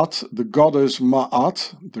Ma'at, the goddess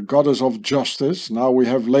Ma'at, the goddess of justice. Now we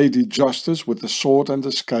have Lady Justice with the sword and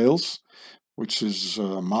the scales, which is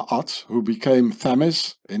Ma'at, who became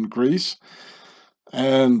Themis in Greece.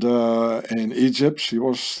 And in Egypt, she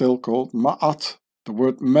was still called Ma'at. The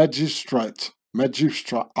word magistrate,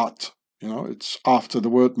 it's after the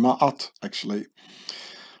word Ma'at, actually.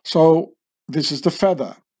 So this is the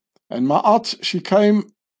feather. And Ma'at, she came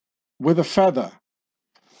with a feather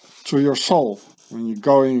to your soul when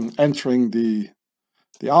you're entering the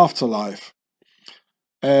afterlife.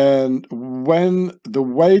 And when the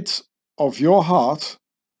weight of your heart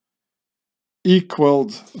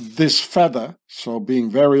equaled this feather, so being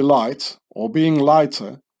very light or being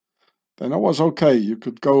lighter, then it was okay. You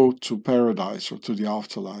could go to paradise or to the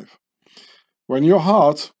afterlife. When your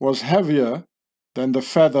heart was heavier than the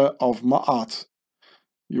feather of Ma'at,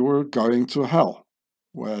 you were going to hell,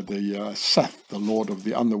 where the Seth, the lord of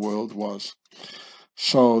the underworld, was.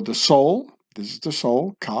 So the soul, this is the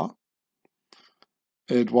soul, Ka,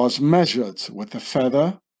 it was measured with the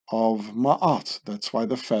feather of Ma'at. That's why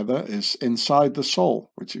the feather is inside the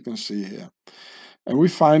soul, which you can see here. And we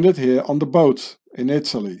find it here on the boat in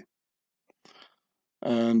Italy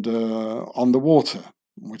and on the water,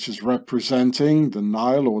 which is representing the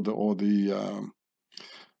Nile or the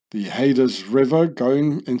Hades River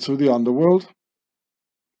going into the underworld,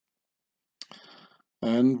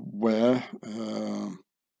 and where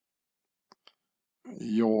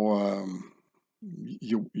you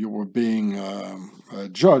were being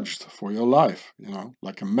judged for your life,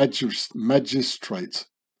 like a magistrate,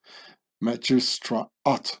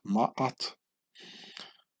 ma'at.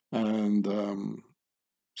 And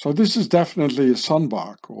so this is definitely a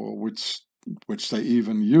sunbark, or which they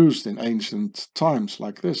even used in ancient times,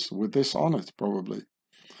 like this, with this on it, probably.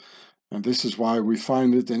 And this is why we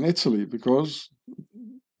find it in Italy, because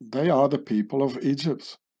they are the people of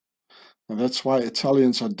Egypt. And that's why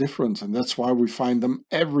Italians are different, and that's why we find them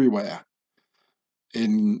everywhere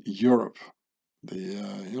in Europe.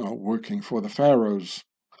 Working for the pharaohs,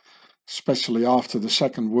 especially after the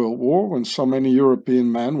Second World War, when so many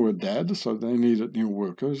European men were dead, so they needed new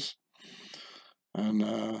workers. And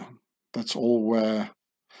that's all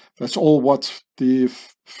what the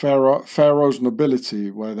Pharaoh's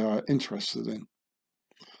nobility, where they are interested in.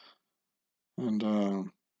 And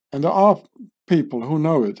there are people who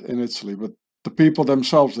know it in Italy, but the people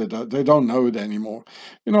themselves, they don't know it anymore.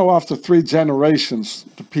 After 3 generations,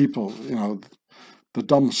 the people, the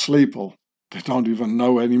dumb sleeper, they don't even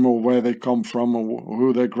know anymore where they come from or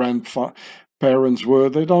who their grandparents were.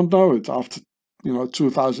 They don't know it after,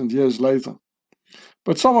 2,000 years later.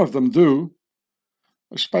 But some of them do,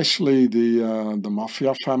 especially the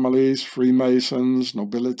mafia families, Freemasons,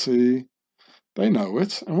 nobility. They know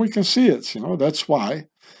it, and we can see it. That's why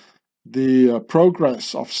the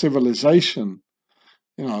progress of civilization,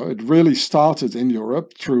 it really started in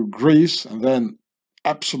Europe through Greece, and then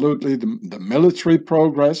absolutely the military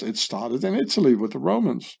progress, it started in Italy with the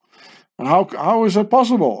Romans. And how is it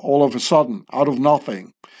possible all of a sudden, out of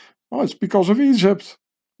nothing? Well, it's because of Egypt.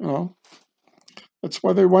 That's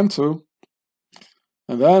where they went to.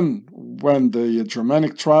 And then when the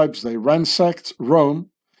Germanic tribes, they ransacked Rome,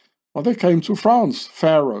 well, they came to France,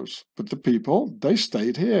 pharaohs. But the people, they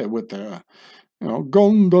stayed here with their,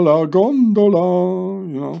 gondola,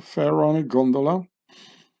 pharaonic gondola.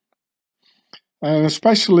 And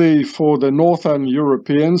especially for the Northern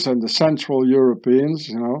Europeans and the Central Europeans,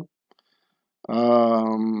 who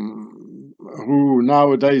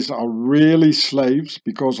nowadays are really slaves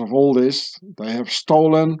because of all this. They have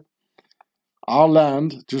stolen our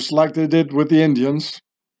land, just like they did with the Indians.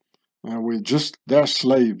 We're just their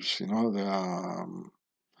slaves, the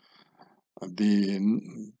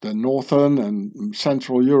Northern and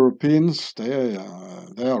Central Europeans. They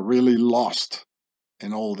are really lost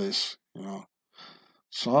in all this,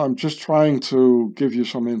 So I'm just trying to give you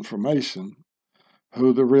some information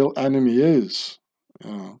who the real enemy is.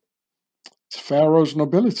 You know, it's Pharaoh's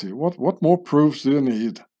nobility. What more proofs do you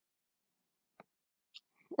need?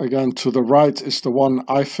 Again, to the right is the one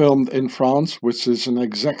I filmed in France, which is an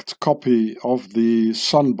exact copy of the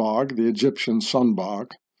sunbark, the Egyptian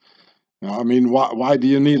sunbark. You know, I mean, why do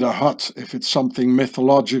you need a hut if it's something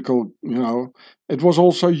mythological? You know, it was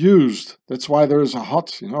also used. That's why there is a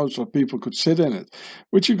hut, you know, so people could sit in it,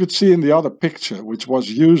 which you could see in the other picture, which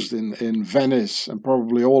was used in Venice and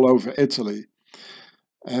probably all over Italy.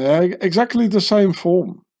 Exactly the same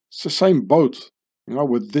form. It's the same boat, you know,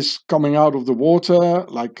 with this coming out of the water,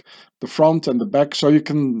 like the front and the back, so you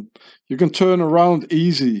can turn around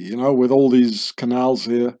easy, you know, with all these canals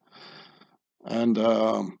here.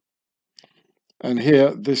 And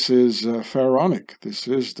here, this is pharaonic. This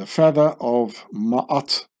is the feather of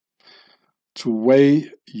Ma'at, to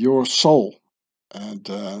weigh your soul, and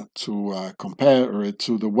to compare it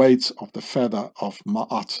to the weight of the feather of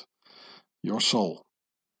Ma'at, your soul.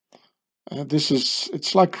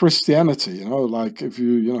 It's like Christianity, you know, like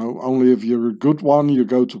only if you're a good one, you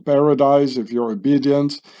go to paradise, if you're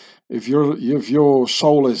obedient. If your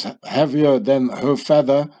soul is heavier than her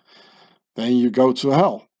feather, then you go to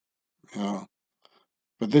hell, you know.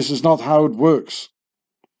 But this is not how it works.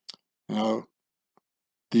 You know,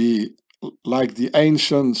 the like the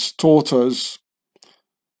ancients taught us,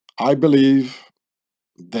 I believe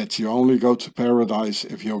that you only go to paradise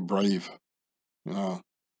if you're brave. You know,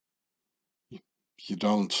 you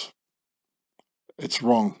don't. It's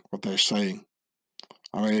wrong what they're saying.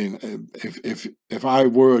 I mean, if I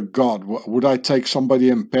were a god, would I take somebody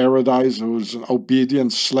in paradise who's an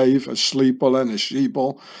obedient slave, a sleeper and a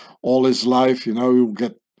sheeple all his life? You know,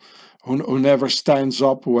 who never stands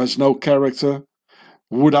up, who has no character.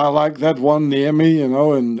 Would I like that one near me, you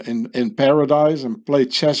know, in paradise and play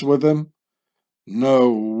chess with him?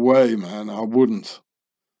 No way, man, I wouldn't.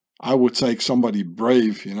 I would take somebody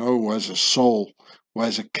brave, you know, who has a soul, who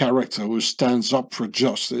has a character, who stands up for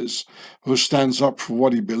justice, who stands up for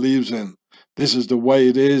what he believes in. This is the way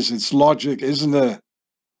it is. It's logic, isn't it?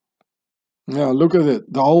 Yeah, look at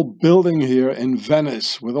it. The whole building here in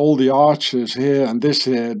Venice with all the arches here and this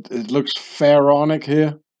here, it looks pharaonic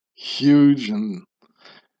here, huge, and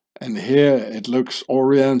here it looks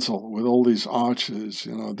oriental with all these arches.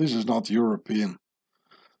 You know, this is not European.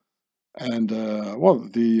 And well,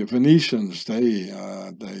 the Venetians, they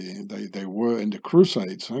were in the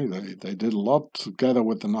Crusades. They did a lot together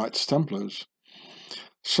with the Knights Templars.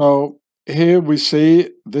 So here we see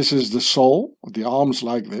this is the soul, the arms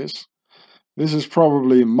like this. This is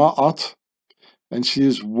probably Ma'at, and she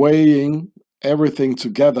is weighing everything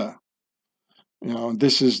together. You know,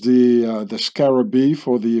 this is the scarabee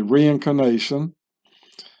for the reincarnation,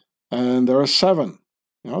 and there are 7.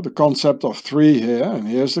 You know, the concept of 3 here, and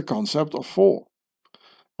here's the concept of 4.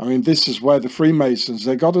 I mean, this is where the Freemasons,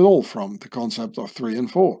 they got it all from, the concept of 3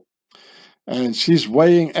 and 4. And she's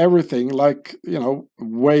weighing everything like, you know,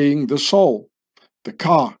 weighing the soul, the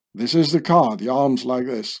car. This is the car, the arms like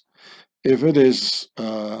this. If it is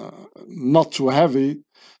not too heavy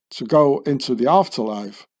to go into the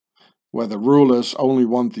afterlife, where the rulers only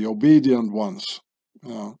want the obedient ones,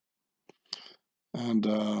 you know. And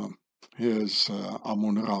here's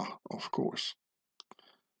Amun-Ra, of course.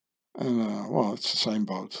 And well, it's the same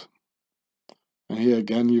boat. And here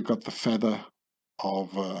again, you got the feather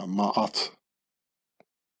of Ma'at.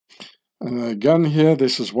 And again here,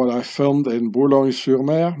 this is what I filmed in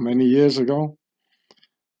Boulogne-sur-Mer many years ago.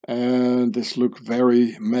 And this looked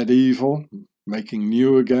very medieval, making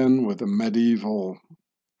new again with a medieval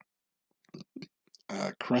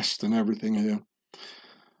crest and everything here.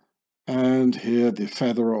 And here the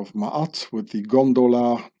feather of Ma'at with the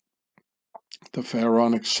gondola, the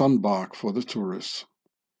pharaonic sunbark for the tourists.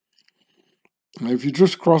 Now, if you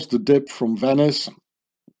just cross the dip from Venice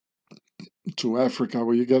to Africa,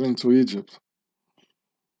 where you get into Egypt.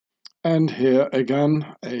 And here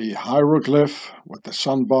again, a hieroglyph with the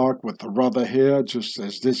sunbark, with the rudder here, just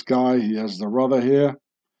as this guy, he has the rudder here.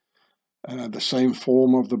 The same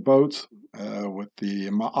form of the boat, with the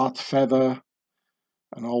Ma'at feather,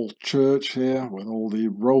 an old church here with all the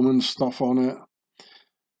Roman stuff on it.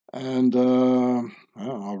 And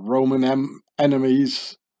Roman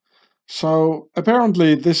enemies. So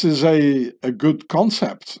apparently this is a good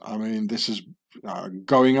concept. I mean, this is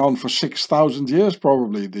going on for 6,000 years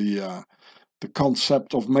probably, the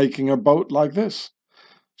concept of making a boat like this.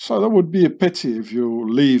 So that would be a pity if you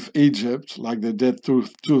leave Egypt like they did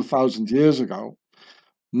 2,000 years ago,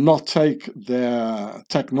 not take their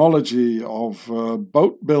technology of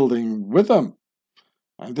boat building with them.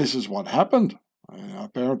 And this is what happened.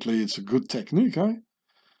 Apparently it's a good technique, eh?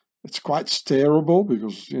 It's quite steerable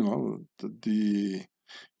because, you know,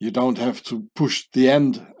 you don't have to push the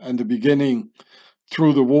end and the beginning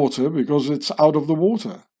through the water because it's out of the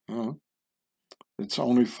water. You know? It's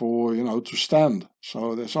only for, you know, to stand.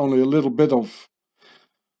 So there's only a little bit of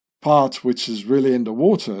part which is really in the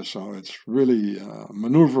water. So it's really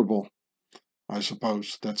maneuverable, I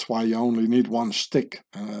suppose. That's why you only need one stick,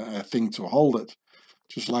 a thing to hold it.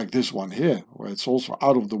 Just like this one here, where it's also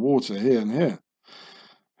out of the water here and here.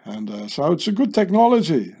 And so it's a good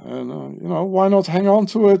technology. And, you know, why not hang on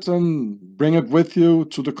to it and bring it with you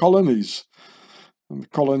to the colonies? And the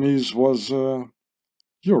colonies was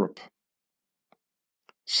Europe.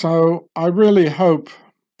 So I really hope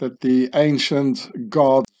that the ancient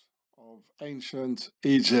gods of ancient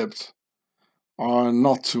Egypt are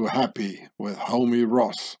not too happy with homie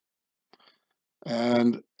Ross.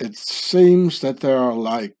 And it seems that there are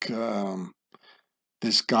like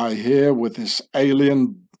this guy here with this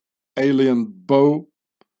alien bow.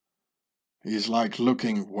 He's like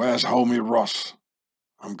looking, where's homie Ross?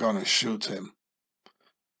 I'm gonna shoot him.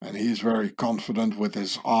 And he's very confident with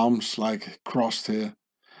his arms like crossed here.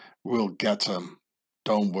 We'll get him.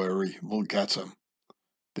 Don't worry, we'll get him.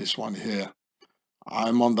 This one here.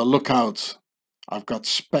 I'm on the lookout. I've got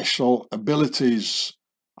special abilities.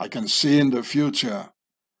 I can see in the future.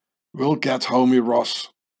 We'll get homie Ross.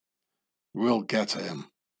 We'll get him.